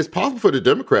if it is possible for the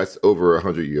Democrats over a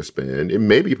 100-year span, it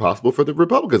may be possible for the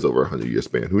Republicans over a 100-year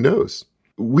span. Who knows?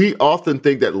 We often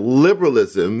think that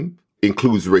liberalism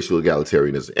includes racial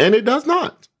egalitarianism, and it does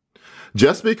not.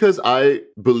 Just because I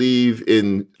believe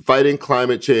in fighting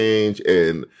climate change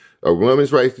and a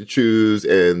woman's right to choose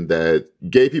and that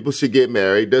gay people should get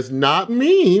married does not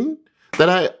mean that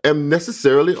I am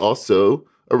necessarily also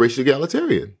a racial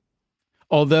egalitarian.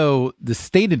 Although the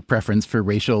stated preference for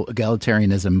racial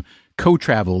egalitarianism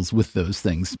co-travels with those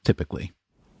things typically.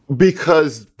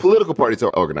 Because political parties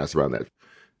are organized around that.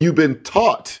 You've been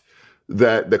taught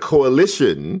that the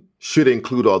coalition should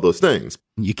include all those things.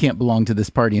 You can't belong to this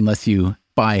party unless you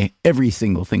buy every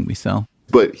single thing we sell.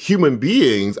 But human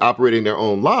beings operating their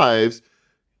own lives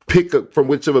pick up from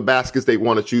whichever baskets they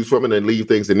want to choose from and then leave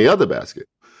things in the other basket.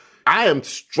 I am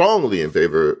strongly in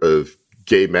favor of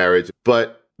gay marriage,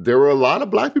 but there were a lot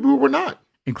of Black people who were not.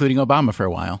 Including Obama for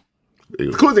a while.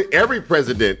 Including every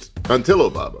president until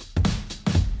Obama.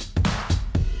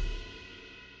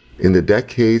 In the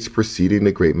decades preceding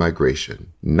the Great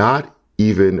Migration, not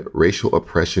even racial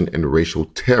oppression and racial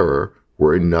terror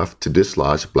were enough to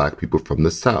dislodge Black people from the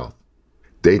South.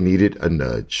 They needed a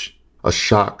nudge, a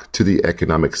shock to the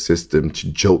economic system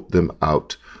to jolt them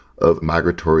out of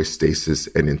migratory stasis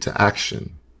and into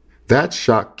action. That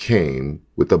shock came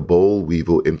with a boll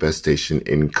weevil infestation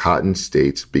in cotton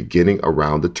states beginning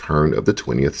around the turn of the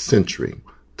 20th century.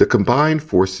 The combined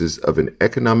forces of an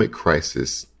economic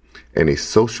crisis and a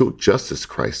social justice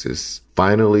crisis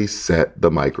finally set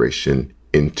the migration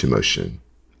into motion.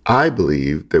 I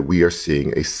believe that we are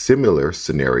seeing a similar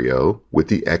scenario with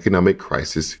the economic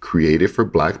crisis created for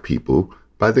Black people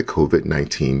by the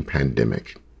COVID-19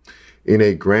 pandemic. In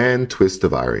a grand twist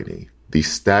of irony, the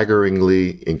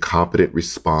staggeringly incompetent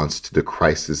response to the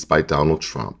crisis by Donald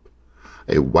Trump,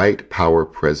 a white power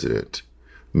president,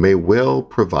 may well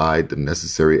provide the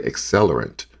necessary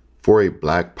accelerant for a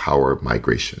Black power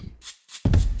migration.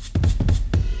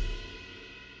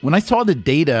 When I saw the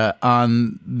data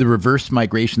on the reverse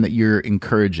migration that you're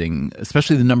encouraging,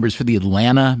 especially the numbers for the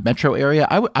Atlanta metro area,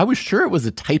 I was sure it was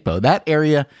a typo. That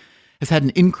area has had an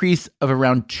increase of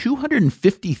around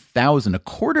 250,000,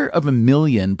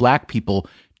 250,000 Black people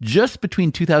just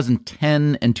between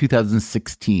 2010 and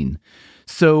 2016.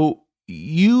 So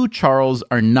you, Charles,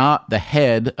 are not the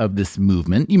head of this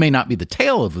movement. You may not be the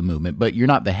tail of the movement, but you're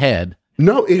not the head.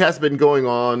 No, it has been going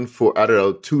on for,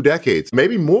 2 decades,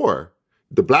 maybe more.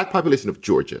 The Black population of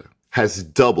Georgia has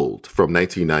doubled from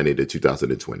 1990 to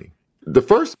 2020. The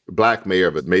first Black mayor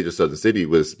of a major southern city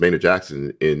was Maynard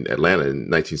Jackson in Atlanta in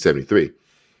 1973.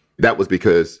 That was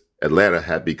because Atlanta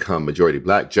had become majority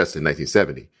Black just in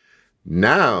 1970.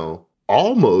 Now,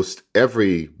 almost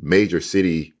every major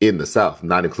city in the South,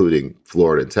 not including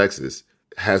Florida and Texas,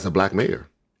 has a Black mayor.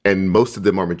 And most of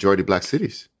them are majority Black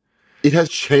cities. It has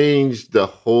changed the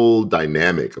whole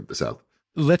dynamic of the South.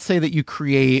 Let's say that you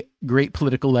create great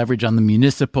political leverage on the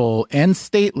municipal and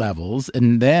state levels,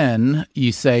 and then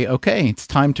you say, okay, it's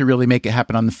time to really make it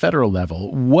happen on the federal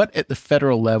level. What at the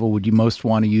federal level would you most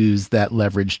want to use that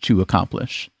leverage to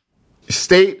accomplish?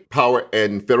 State power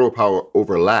and federal power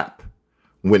overlap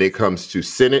when it comes to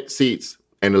Senate seats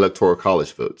and electoral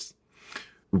college votes.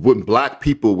 When Black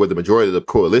people were the majority of the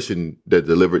coalition that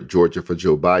delivered Georgia for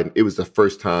Joe Biden, it was the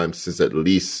first time since at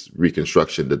least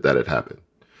Reconstruction that had happened.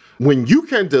 When you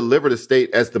can deliver the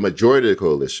state as the majority of the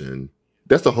coalition,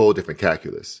 that's a whole different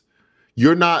calculus.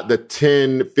 You're not the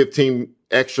 10, 15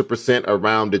 extra %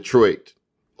 around Detroit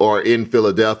or in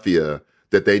Philadelphia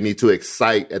that they need to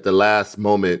excite at the last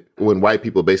moment when white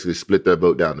people basically split their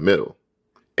vote down the middle.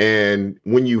 And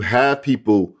when you have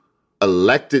people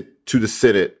elected to the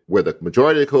Senate where the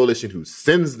majority of the coalition who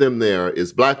sends them there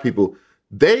is Black people,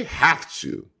 they have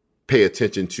to pay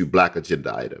attention to Black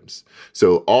agenda items.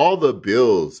 So all the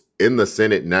bills in the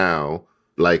Senate now,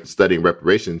 like studying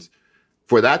reparations,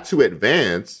 for that to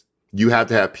advance, you have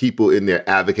to have people in there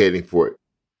advocating for it.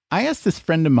 I asked this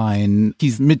friend of mine,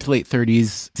 he's mid to late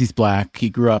 30s, he's Black, he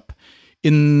grew up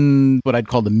in what I'd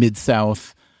call the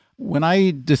Mid-South. When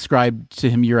I described to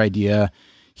him your idea,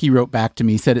 he wrote back to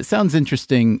me, said, "It sounds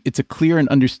interesting. It's a clear and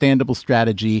understandable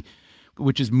strategy,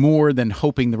 which is more than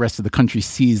hoping the rest of the country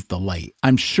sees the light.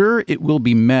 I'm sure it will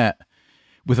be met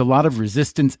with a lot of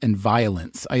resistance and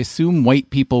violence. I assume white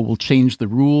people will change the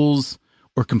rules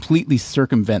or completely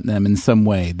circumvent them in some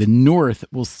way. The North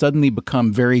will suddenly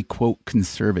become very, quote,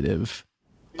 conservative."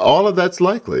 All of that's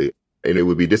likely. And it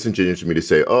would be disingenuous for me to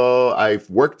say, oh, I've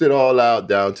worked it all out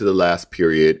down to the last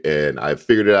period and I've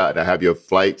figured it out and I have your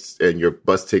flights and your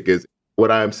bus tickets.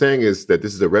 What I'm saying is that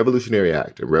this is a revolutionary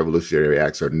act, and revolutionary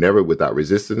acts are never without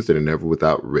resistance and are never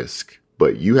without risk.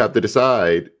 But you have to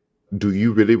decide, do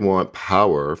you really want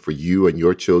power for you and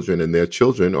your children and their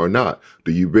children or not?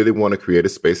 Do you really want to create a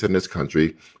space in this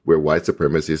country where white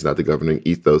supremacy is not the governing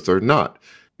ethos or not?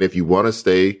 If you want to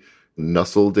stay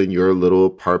nestled in your little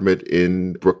apartment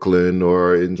in Brooklyn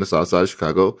or in the south side of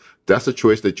Chicago, that's a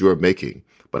choice that you're making.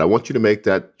 But I want you to make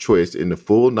that choice in the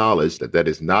full knowledge that that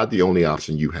is not the only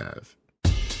option you have.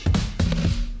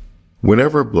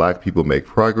 Whenever Black people make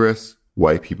progress,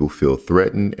 white people feel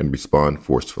threatened and respond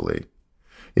forcefully.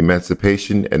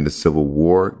 Emancipation and the Civil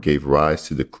War gave rise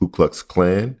to the Ku Klux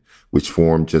Klan, which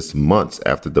formed just months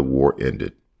after the war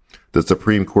ended. The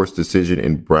Supreme Court's decision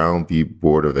in Brown v.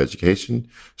 Board of Education,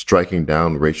 striking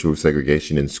down racial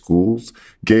segregation in schools,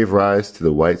 gave rise to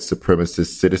the white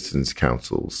supremacist citizens'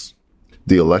 councils.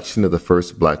 The election of the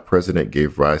first Black president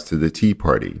gave rise to the Tea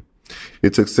Party.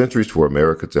 It took centuries for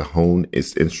America to hone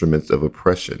its instruments of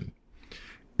oppression.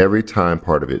 Every time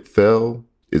part of it fell,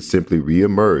 it simply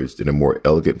reemerged in a more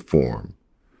elegant form.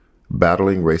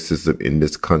 Battling racism in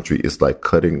this country is like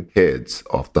cutting heads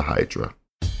off the Hydra.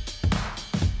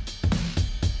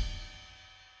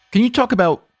 Can you talk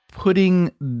about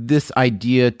putting this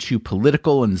idea to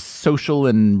political and social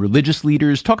and religious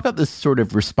leaders? Talk about the sort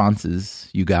of responses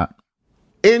you got.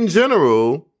 In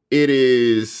general, it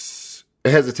is a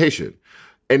hesitation.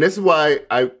 And this is why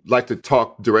I like to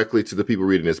talk directly to the people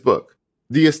reading this book.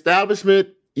 The establishment,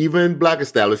 even Black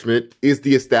establishment, is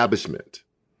the establishment.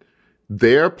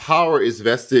 Their power is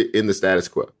vested in the status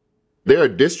quo. There are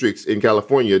districts in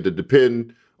California that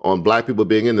depend on Black people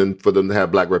being in them for them to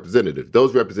have Black representatives.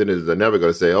 Those representatives are never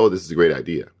going to say, oh, this is a great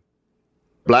idea.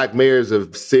 Black mayors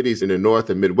of cities in the North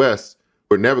and Midwest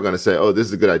are never going to say, oh, this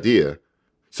is a good idea.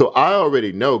 So I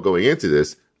already know going into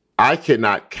this, I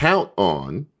cannot count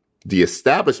on the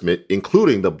establishment,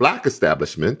 including the Black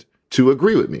establishment, to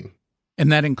agree with me.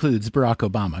 And that includes Barack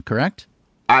Obama, correct?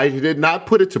 I did not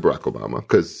put it to Barack Obama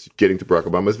because getting to Barack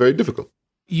Obama is very difficult.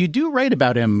 You do write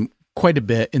about him quite a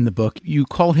bit in the book. You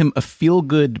call him a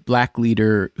feel-good Black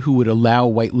leader who would allow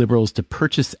white liberals to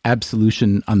purchase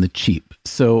absolution on the cheap.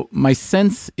 So my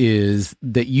sense is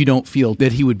that you don't feel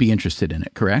that he would be interested in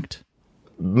it, correct?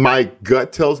 My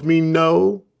gut tells me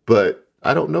no, but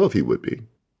I don't know if he would be.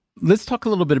 Let's talk a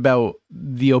little bit about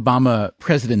the Obama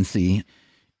presidency.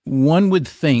 One would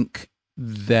think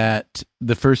that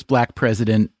the first Black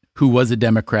president who was a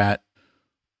Democrat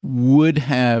would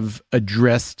have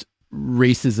addressed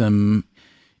racism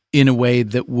in a way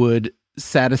that would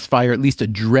satisfy or at least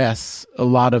address a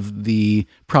lot of the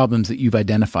problems that you've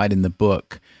identified in the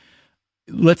book.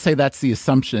 Let's say that's the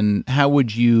assumption. How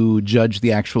would you judge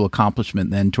the actual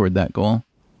accomplishment then toward that goal?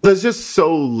 There's just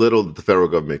so little that the federal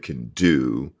government can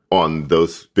do on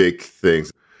those big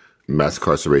things, mass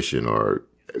incarceration or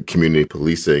community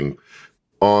policing.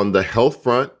 On the health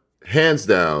front, hands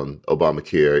down,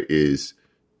 Obamacare is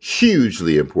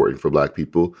hugely important for Black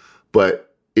people,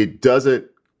 but it doesn't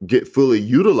get fully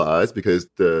utilized because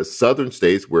the southern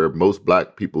states where most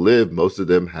Black people live, most of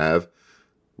them have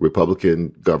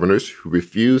Republican governors who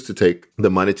refuse to take the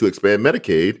money to expand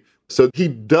Medicaid. So he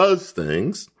does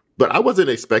things, but I wasn't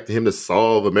expecting him to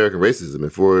solve American racism in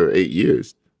 4 or 8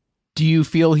 years. Do you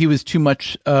feel he was too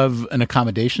much of an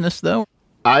accommodationist, though?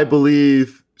 I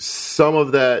believe some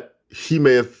of that he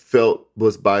may have felt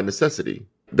was by necessity.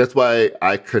 That's why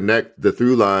I connect the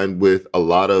through line with a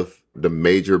lot of the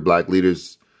major Black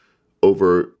leaders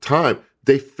over time.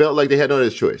 They felt like they had no other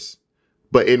choice.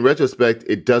 But in retrospect,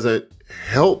 it doesn't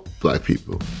help Black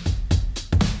people.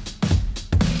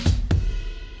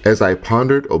 As I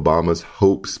pondered Obama's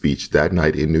hope speech that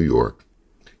night in New York,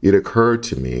 it occurred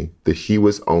to me that he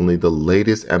was only the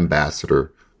latest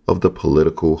ambassador of the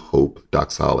political hope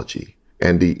doxology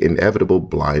and the inevitable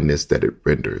blindness that it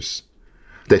renders.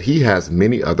 That he has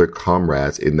many other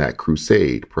comrades in that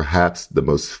crusade, perhaps the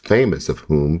most famous of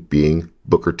whom being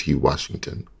Booker T.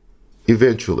 Washington.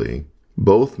 Eventually,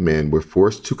 both men were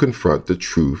forced to confront the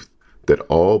truth that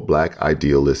all Black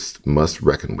idealists must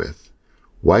reckon with.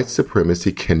 White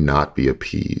supremacy cannot be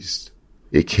appeased.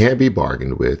 It can't be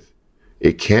bargained with.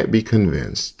 It can't be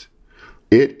convinced.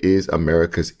 It is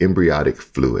America's embryonic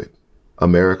fluid.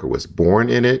 America was born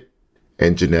in it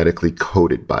and genetically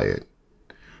coded by it.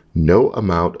 No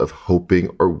amount of hoping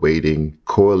or waiting,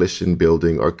 coalition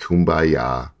building, or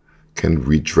kumbaya can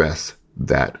redress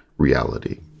that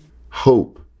reality.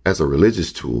 Hope as a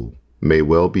religious tool may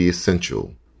well be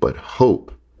essential, but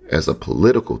hope as a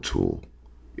political tool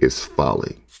is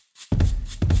folly.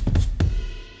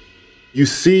 You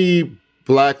see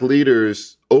Black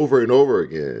leaders over and over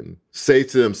again say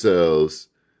to themselves,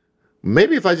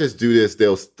 maybe if I just do this,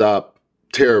 they'll stop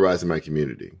terrorizing my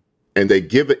community. And they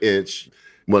give an inch.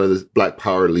 One of the Black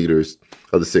power leaders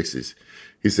of the 60s,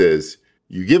 he says,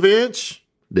 you give an inch,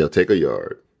 they'll take a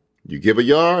yard. You give a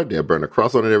yard, they'll burn a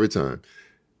cross on it every time.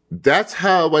 That's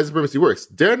how white supremacy works.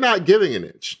 They're not giving an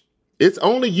inch. It's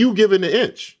only you giving an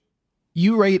inch.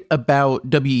 You write about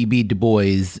W.E.B. Du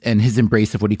Bois and his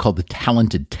embrace of what he called the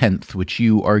talented 10th, which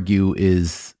you argue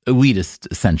is elitist,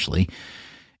 essentially.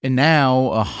 And now,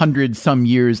 100 some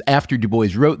years after Du Bois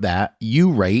wrote that, you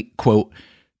write, quote,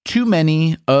 too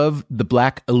many of the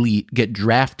Black elite get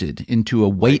drafted into a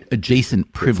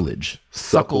white-adjacent privilege,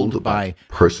 suckled by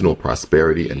personal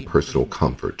prosperity and personal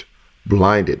comfort,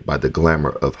 blinded by the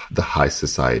glamour of the high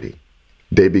society.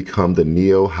 They become the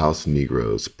neo-house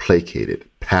Negroes, placated,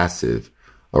 passive,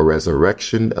 a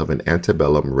resurrection of an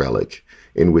antebellum relic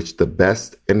in which the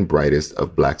best and brightest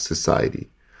of Black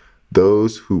society,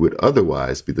 those who would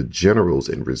otherwise be the generals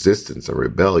in resistance and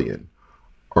rebellion,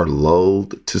 are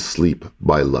lulled to sleep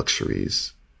by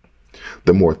luxuries.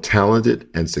 The more talented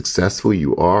and successful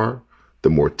you are, the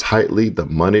more tightly the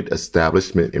moneyed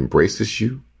establishment embraces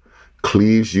you,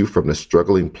 cleaves you from the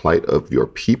struggling plight of your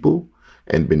people,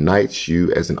 and benights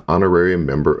you as an honorary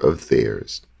member of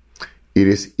theirs. It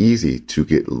is easy to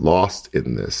get lost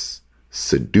in this,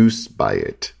 seduced by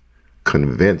it,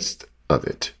 convinced of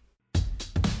it.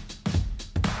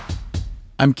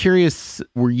 I'm curious,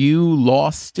 were you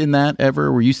lost in that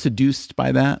ever? Were you seduced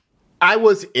by that? I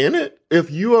was in it.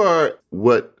 If you are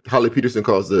what Holly Peterson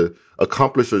calls the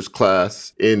accomplishers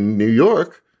class in New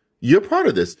York, you're part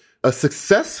of this. A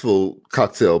successful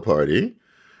cocktail party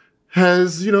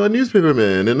has, a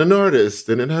newspaperman and an artist,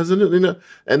 and it has,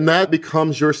 and that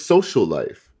becomes your social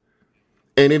life.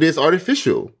 And it is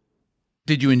artificial.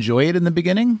 Did you enjoy it in the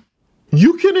beginning?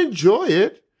 You can enjoy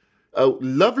it. A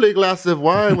lovely glass of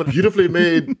wine with beautifully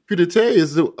made crudité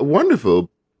is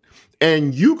wonderful.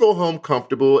 And you go home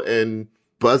comfortable and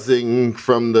buzzing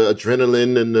from the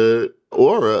adrenaline and the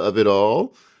aura of it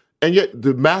all. And yet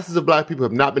the masses of Black people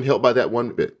have not been helped by that one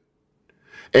bit.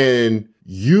 And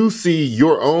you see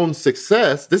your own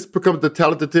success. This becomes the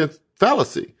talented 10th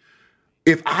fallacy.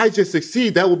 If I just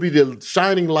succeed, that will be the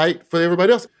shining light for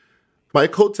everybody else. My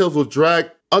coattails will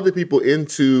drag other people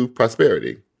into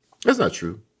prosperity. That's not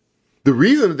true. The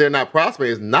reason that they're not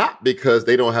prospering is not because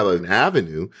they don't have an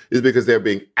avenue, is because they're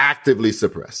being actively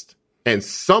suppressed. And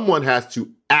someone has to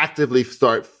actively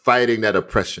start fighting that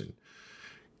oppression.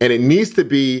 And it needs to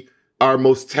be our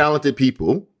most talented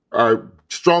people, our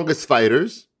strongest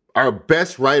fighters, our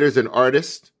best writers and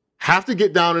artists have to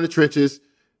get down in the trenches,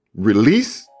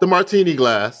 release the martini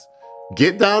glass,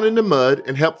 get down in the mud,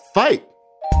 and help fight.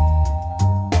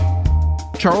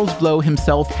 Charles Blow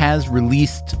himself has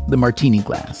released the martini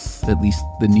glass, at least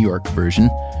the New York version.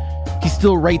 He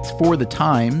still writes for The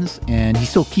Times, and he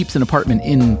still keeps an apartment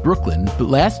in Brooklyn. But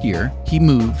last year, he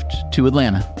moved to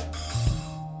Atlanta.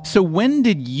 So when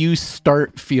did you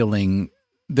start feeling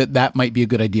that might be a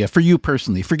good idea for you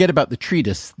personally? Forget about the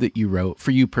treatise that you wrote,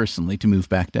 for you personally, to move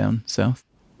back down south?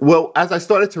 Well, as I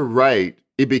started to write,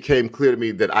 it became clear to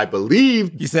me that I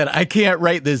believed. You said, I can't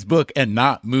write this book and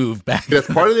not move back. That's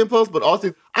part of the impulse, but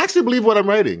also I actually believe what I'm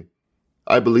writing.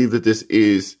 I believe that this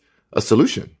is a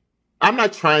solution. I'm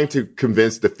not trying to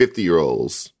convince the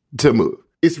 50-year-olds to move.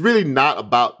 It's really not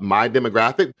about my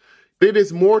demographic. It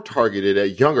is more targeted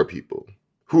at younger people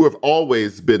who have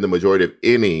always been the majority of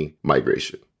any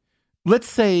migration. Let's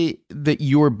say that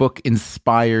your book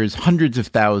inspires hundreds of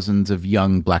thousands of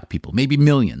young Black people, maybe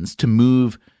millions, to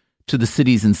move to the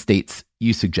cities and states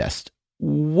you suggest.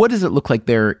 What does it look like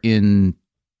there in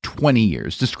 20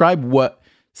 years? Describe what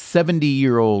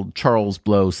 70-year-old Charles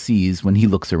Blow sees when he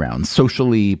looks around,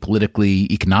 socially, politically,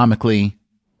 economically.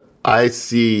 I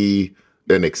see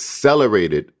an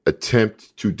accelerated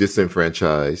attempt to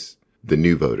disenfranchise the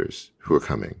new voters who are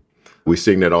coming. We're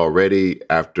seeing that already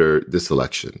after this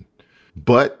election,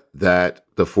 but that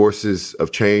the forces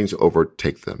of change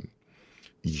overtake them.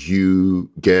 You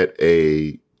get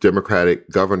a Democratic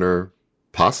governor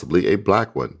possibly a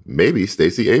black one, maybe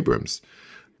Stacey Abrams,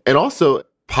 and also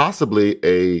possibly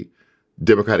a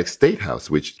Democratic state house,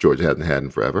 which Georgia hasn't had in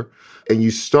forever. And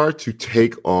you start to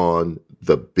take on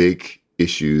the big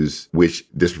issues which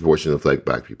disproportionately affect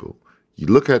black people. You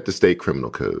look at the state criminal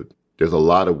code. There's a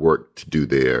lot of work to do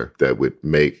there that would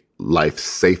make life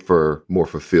safer, more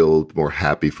fulfilled, more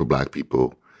happy for black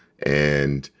people.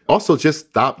 And also just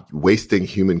stop wasting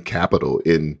human capital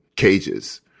in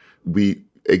cages. We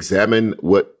examine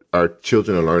what our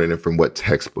children are learning and from what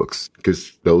textbooks,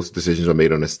 because those decisions are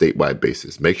made on a statewide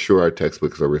basis. Make sure our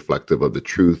textbooks are reflective of the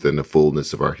truth and the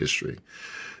fullness of our history.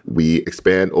 We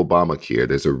expand Obamacare.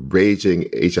 There's a raging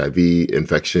HIV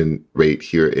infection rate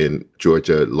here in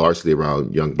Georgia, largely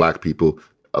around young black people.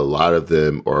 A lot of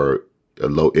them are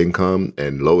low income,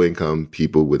 and low income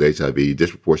people with HIV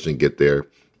disproportionately get their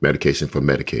medication from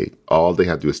Medicaid. All they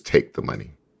have to do is take the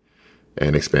money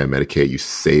and expand Medicaid. You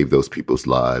save those people's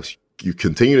lives. You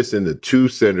continue to send the 2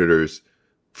 senators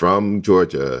from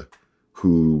Georgia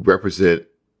who represent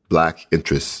black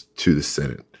interests to the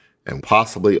Senate, and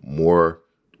possibly more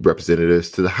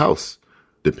representatives to the House,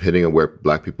 depending on where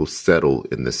black people settle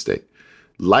in this state.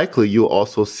 Likely, you'll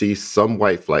also see some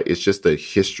white flight. It's just a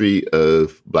history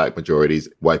of black majorities.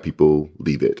 White people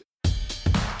leave it.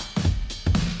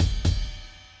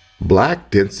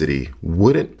 Black density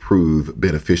wouldn't prove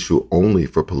beneficial only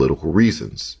for political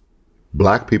reasons.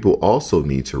 Black people also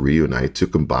need to reunite to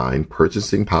combine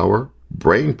purchasing power,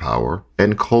 brain power,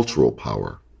 and cultural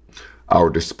power. Our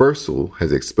dispersal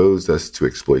has exposed us to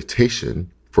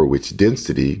exploitation for which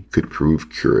density could prove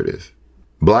curative.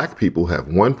 Black people have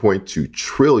 $1.2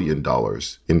 trillion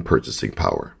in purchasing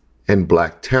power, and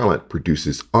black talent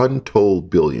produces untold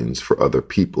billions for other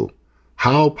people.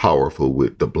 How powerful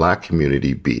would the black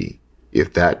community be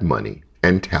if that money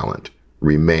and talent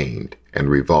remained and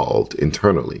revolved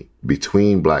internally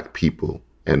between black people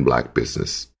and black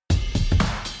business?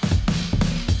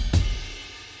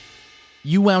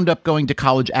 You wound up going to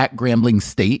college at Grambling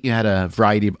State. You had a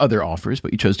variety of other offers,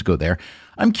 but you chose to go there.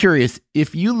 I'm curious,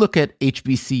 if you look at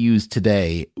HBCUs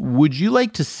today, would you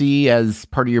like to see as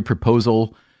part of your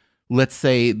proposal, let's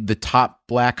say the top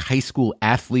black high school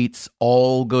athletes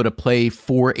all go to play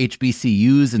for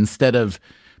HBCUs instead of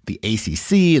the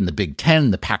ACC and the Big Ten,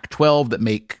 the Pac-12 that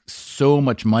make so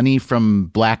much money from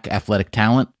black athletic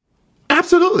talent?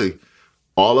 Absolutely.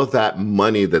 All of that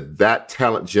money that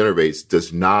talent generates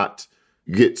does not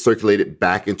get circulated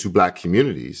back into black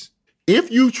communities.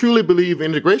 If you truly believe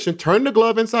in integration, turn the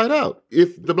glove inside out.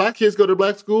 If the black kids go to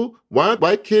black school, why aren't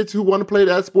white kids who want to play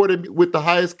that sport and with the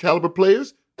highest caliber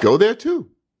players go there too?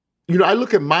 I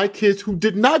look at my kids who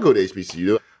did not go to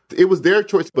HBCU. It was their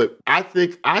choice, but I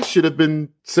think I should have been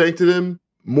saying to them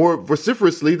more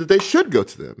vociferously that they should go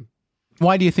to them.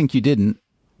 Why do you think you didn't?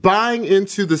 Buying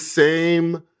into the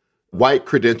same white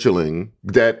credentialing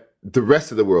that the rest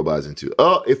of the world buys into.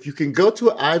 Oh, if you can go to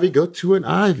an Ivy, go to an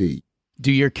Ivy.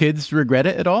 Do your kids regret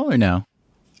it at all or no?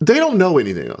 They don't know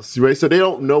anything else, right? So they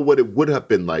don't know what it would have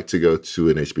been like to go to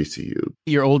an HBCU.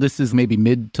 Your oldest is maybe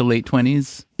mid to late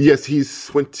 20s? Yes, he's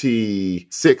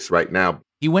 26 right now.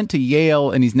 He went to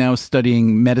Yale and he's now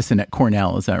studying medicine at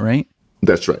Cornell. Is that right?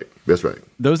 That's right. That's right.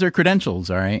 Those are credentials,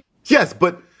 all right? Yes,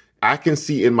 but I can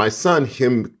see in my son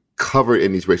him covered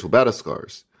in these racial battle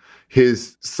scars.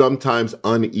 His sometimes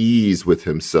unease with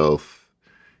himself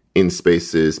in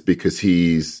spaces because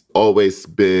he's always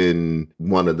been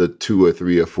one of the 2 or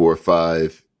 3 or 4 or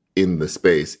 5 in the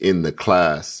space, in the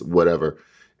class, whatever.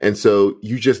 And so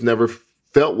you just never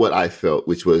felt what I felt,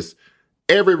 which was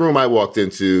every room I walked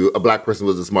into, a black person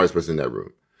was the smartest person in that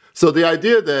room. So the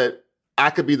idea that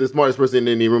I could be the smartest person in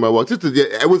any room I walked into,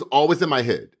 it was always in my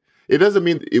head. It doesn't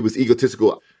mean it was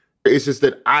egotistical. It's just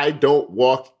that I don't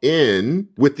walk in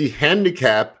with the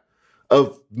handicap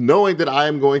of knowing that I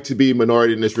am going to be a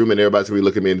minority in this room and everybody's going to be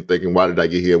looking at me and thinking, why did I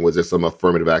get here? And was there some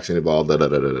affirmative action involved? Da, da,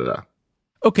 da, da, da.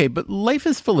 Okay, but life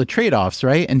is full of trade-offs,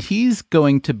 right? And he's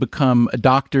going to become a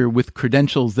doctor with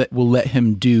credentials that will let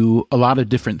him do a lot of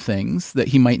different things that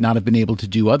he might not have been able to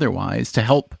do otherwise to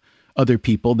help other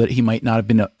people that he might not have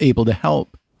been able to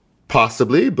help.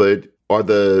 Possibly, but are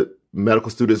the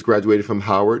medical students graduated from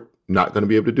Howard not going to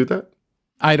be able to do that?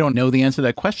 I don't know the answer to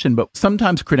that question, but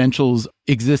sometimes credentials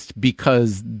exist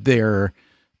because they're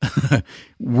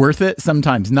worth it,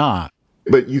 sometimes not.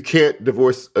 But you can't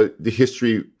divorce the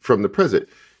history from the present.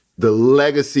 The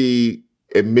legacy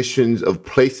admissions of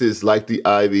places like the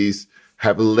Ivies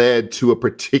have led to a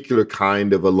particular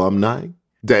kind of alumni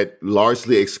that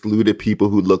largely excluded people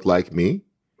who look like me.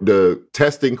 The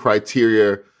testing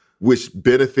criteria, which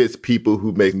benefits people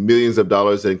who make millions of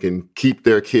dollars and can keep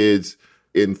their kids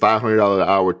in $500 an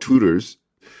hour tutors,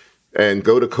 and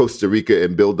go to Costa Rica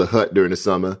and build a hut during the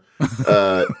summer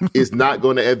is not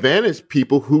going to advantage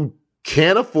people who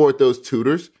can't afford those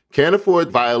tutors, can't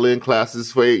afford violin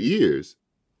classes for 8 years.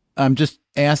 I'm just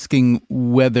asking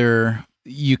whether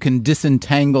you can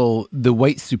disentangle the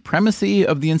white supremacy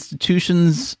of the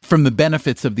institutions from the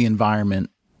benefits of the environment.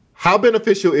 How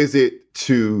beneficial is it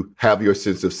to have your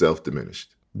sense of self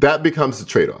diminished? That becomes the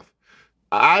trade-off.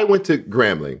 I went to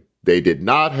Grambling. They did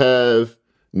not have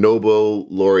Nobel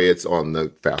laureates on the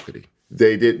faculty.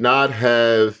 They did not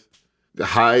have the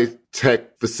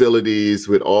high-tech facilities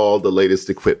with all the latest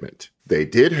equipment. They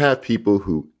did have people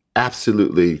who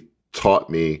absolutely taught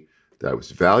me that I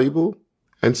was valuable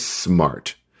and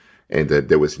smart, and that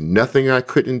there was nothing I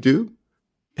couldn't do.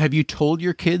 Have you told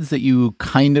your kids that you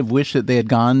kind of wish that they had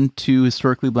gone to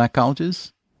historically Black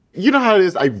colleges? You know how it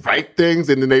is? I write things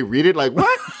and then they read it like,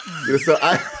 what? So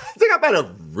I think I might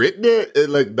have written it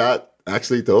and not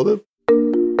actually told them.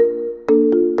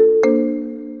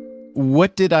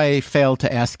 What did I fail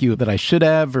to ask you that I should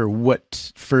have, or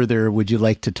what further would you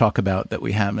like to talk about that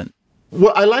we haven't?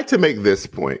 Well, I like to make this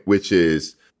point, which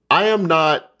is I am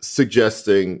not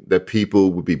suggesting that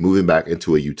people would be moving back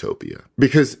into a utopia.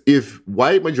 Because if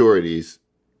white majorities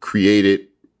created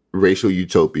racial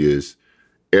utopias,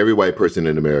 every white person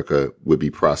in America would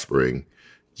be prospering.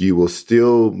 You will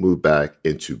still move back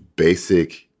into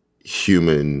basic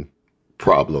human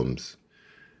problems.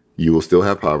 You will still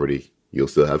have poverty. You'll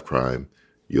still have crime.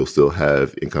 You'll still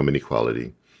have income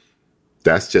inequality.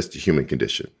 That's just the human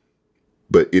condition.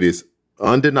 But it is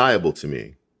undeniable to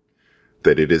me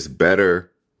that it is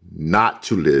better not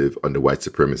to live under white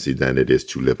supremacy than it is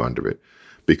to live under it.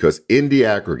 Because in the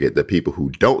aggregate, the people who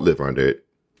don't live under it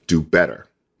do better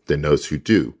than those who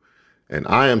do. And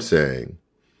I am saying,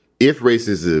 if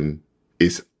racism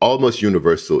is almost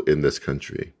universal in this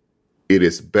country, it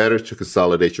is better to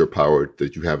consolidate your power,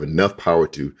 that you have enough power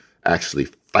to actually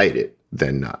fight it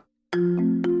than not.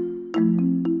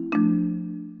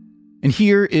 And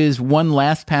here is one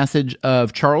last passage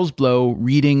of Charles Blow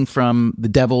reading from The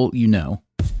Devil You Know.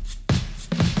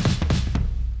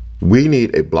 We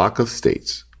need a block of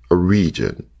states, a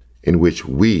region in which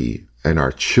we and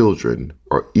our children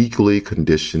are equally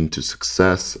conditioned to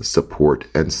success, support,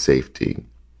 and safety.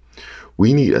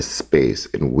 We need a space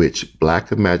in which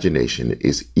Black imagination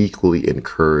is equally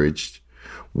encouraged,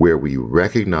 where we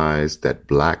recognize that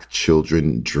Black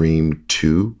children dream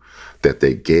too, that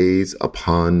they gaze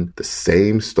upon the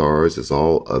same stars as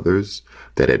all others,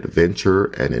 that adventure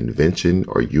and invention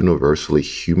are universally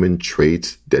human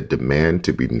traits that demand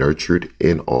to be nurtured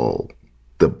in all.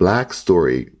 The Black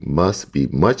story must be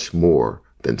much more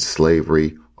than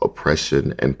slavery,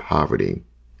 oppression, and poverty.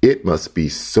 It must be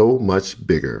so much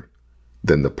bigger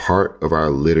than the part of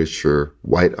our literature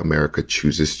white America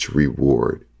chooses to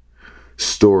reward.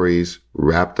 Stories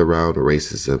wrapped around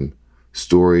racism,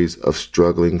 stories of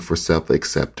struggling for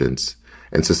self-acceptance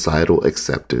and societal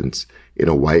acceptance in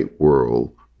a white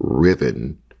world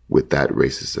riven with that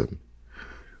racism.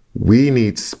 We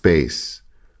need space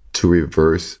to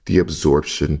reverse the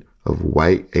absorption of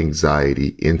white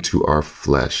anxiety into our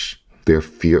flesh, their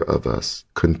fear of us,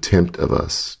 contempt of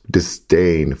us,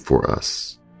 disdain for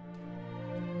us.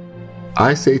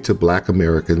 I say to Black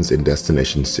Americans in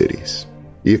destination cities,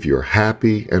 if you're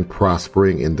happy and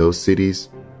prospering in those cities,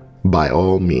 by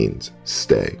all means,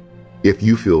 stay. If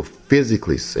you feel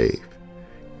physically safe,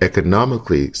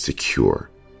 economically secure,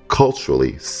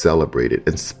 culturally celebrated,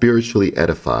 and spiritually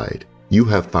edified, you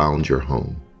have found your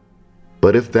home.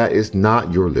 But if that is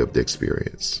not your lived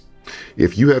experience,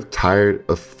 if you have tired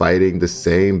of fighting the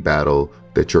same battle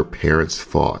that your parents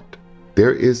fought,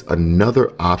 there is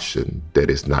another option that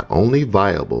is not only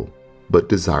viable, but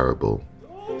desirable.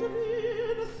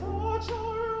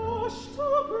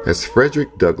 As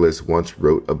Frederick Douglass once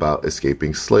wrote about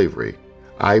escaping slavery,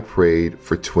 I prayed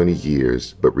for 20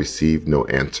 years but received no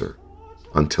answer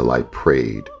until I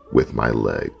prayed with my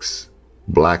legs.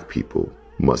 Black people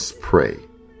must pray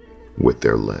with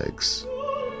their legs.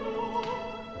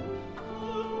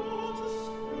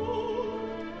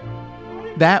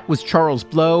 That was Charles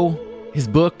Blow. His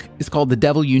book is called The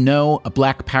Devil You Know, A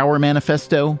Black Power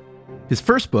Manifesto. His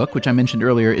first book, which I mentioned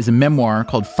earlier, is a memoir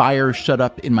called Fire Shut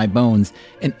Up in My Bones,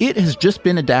 and it has just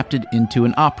been adapted into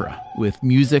an opera with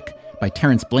music by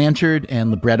Terence Blanchard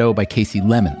and libretto by Casey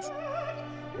Lemons.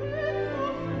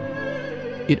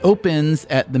 It opens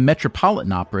at the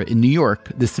Metropolitan Opera in New York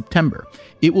this September.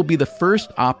 It will be the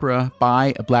first opera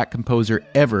by a Black composer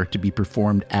ever to be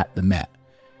performed at the Met.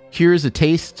 Here's a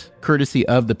taste, courtesy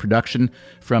of the production,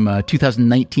 from a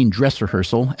 2019 dress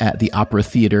rehearsal at the Opera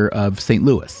Theater of St.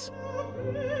 Louis.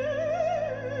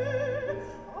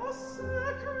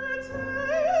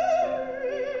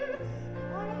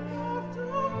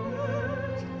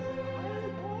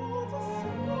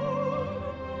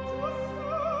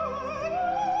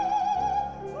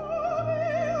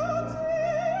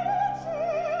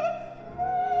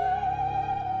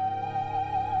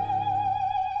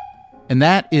 And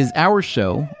that is our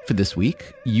show for this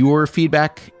week. Your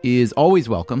feedback is always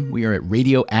welcome. We are at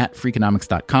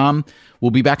radio@freakonomics.com.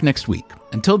 We'll be back next week.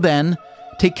 Until then,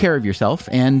 take care of yourself,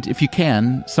 and if you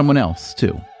can, someone else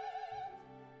too.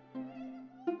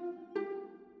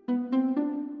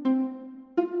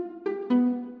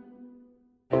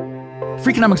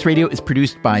 Freakonomics Radio is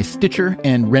produced by Stitcher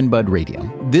and Renbud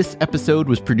Radio. This episode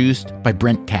was produced by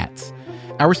Brent Katz.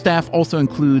 Our staff also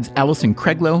includes Allison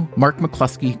Craiglow, Mark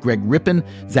McCluskey, Greg Rippin,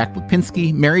 Zach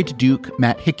Lipinski, Mary Duke,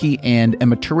 Matt Hickey, and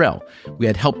Emma Terrell. We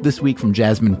had help this week from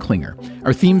Jasmine Klinger.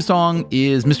 Our theme song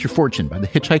is Mr. Fortune by the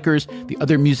Hitchhikers. The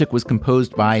other music was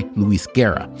composed by Luis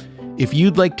Guerra. If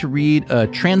you'd like to read a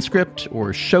transcript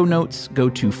or show notes, go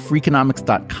to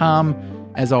Freakonomics.com.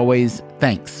 As always,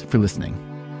 thanks for listening.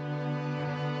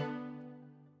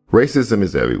 Racism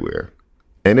is everywhere.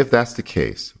 And if that's the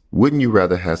case, wouldn't you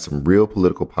rather have some real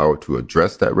political power to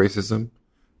address that racism?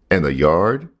 And the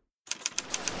yard?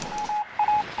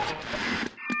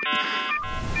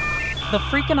 The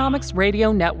Freakonomics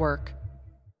Radio Network.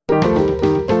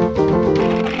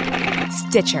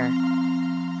 Stitcher.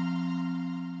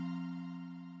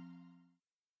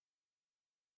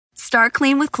 Start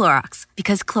clean with Clorox,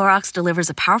 because Clorox delivers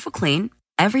a powerful clean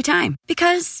every time.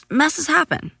 Because messes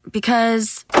happen.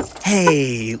 Because...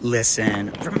 Hey,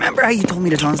 listen, remember how you told me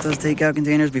to toss those takeout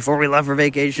containers before we left for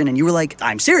vacation? And you were like,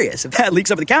 I'm serious. If that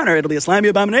leaks over the counter, it'll be a slimy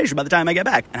abomination by the time I get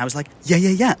back. And I was like,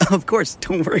 yeah, of course.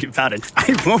 Don't worry about it.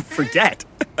 I won't forget.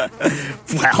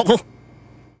 Well...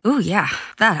 Ooh, yeah,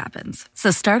 that happens.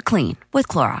 So start clean with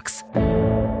Clorox.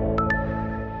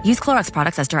 Use Clorox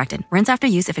products as directed. Rinse after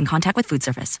use if in contact with food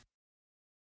surface.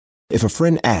 If a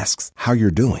friend asks how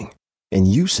you're doing, and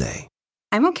you say,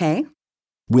 I'm okay.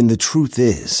 When the truth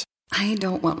is, I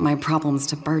don't want my problems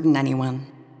to burden anyone.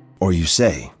 Or you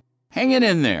say, hang it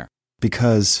in there.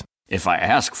 Because if I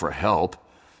ask for help,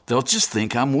 they'll just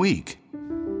think I'm weak.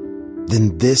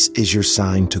 Then this is your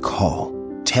sign to call,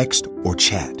 text, or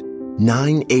chat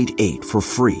 988 for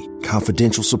free,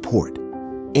 confidential support.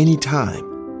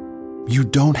 Anytime. You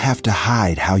don't have to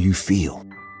hide how you feel.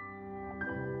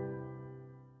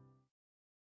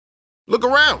 Look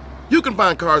around. You can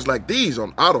find cars like these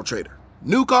on AutoTrader.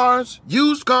 New cars,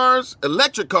 used cars,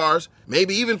 electric cars,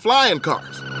 maybe even flying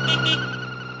cars.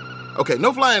 Okay,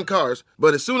 no flying cars,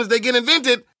 but as soon as they get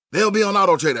invented, they'll be on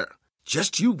AutoTrader.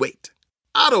 Just you wait.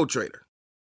 AutoTrader.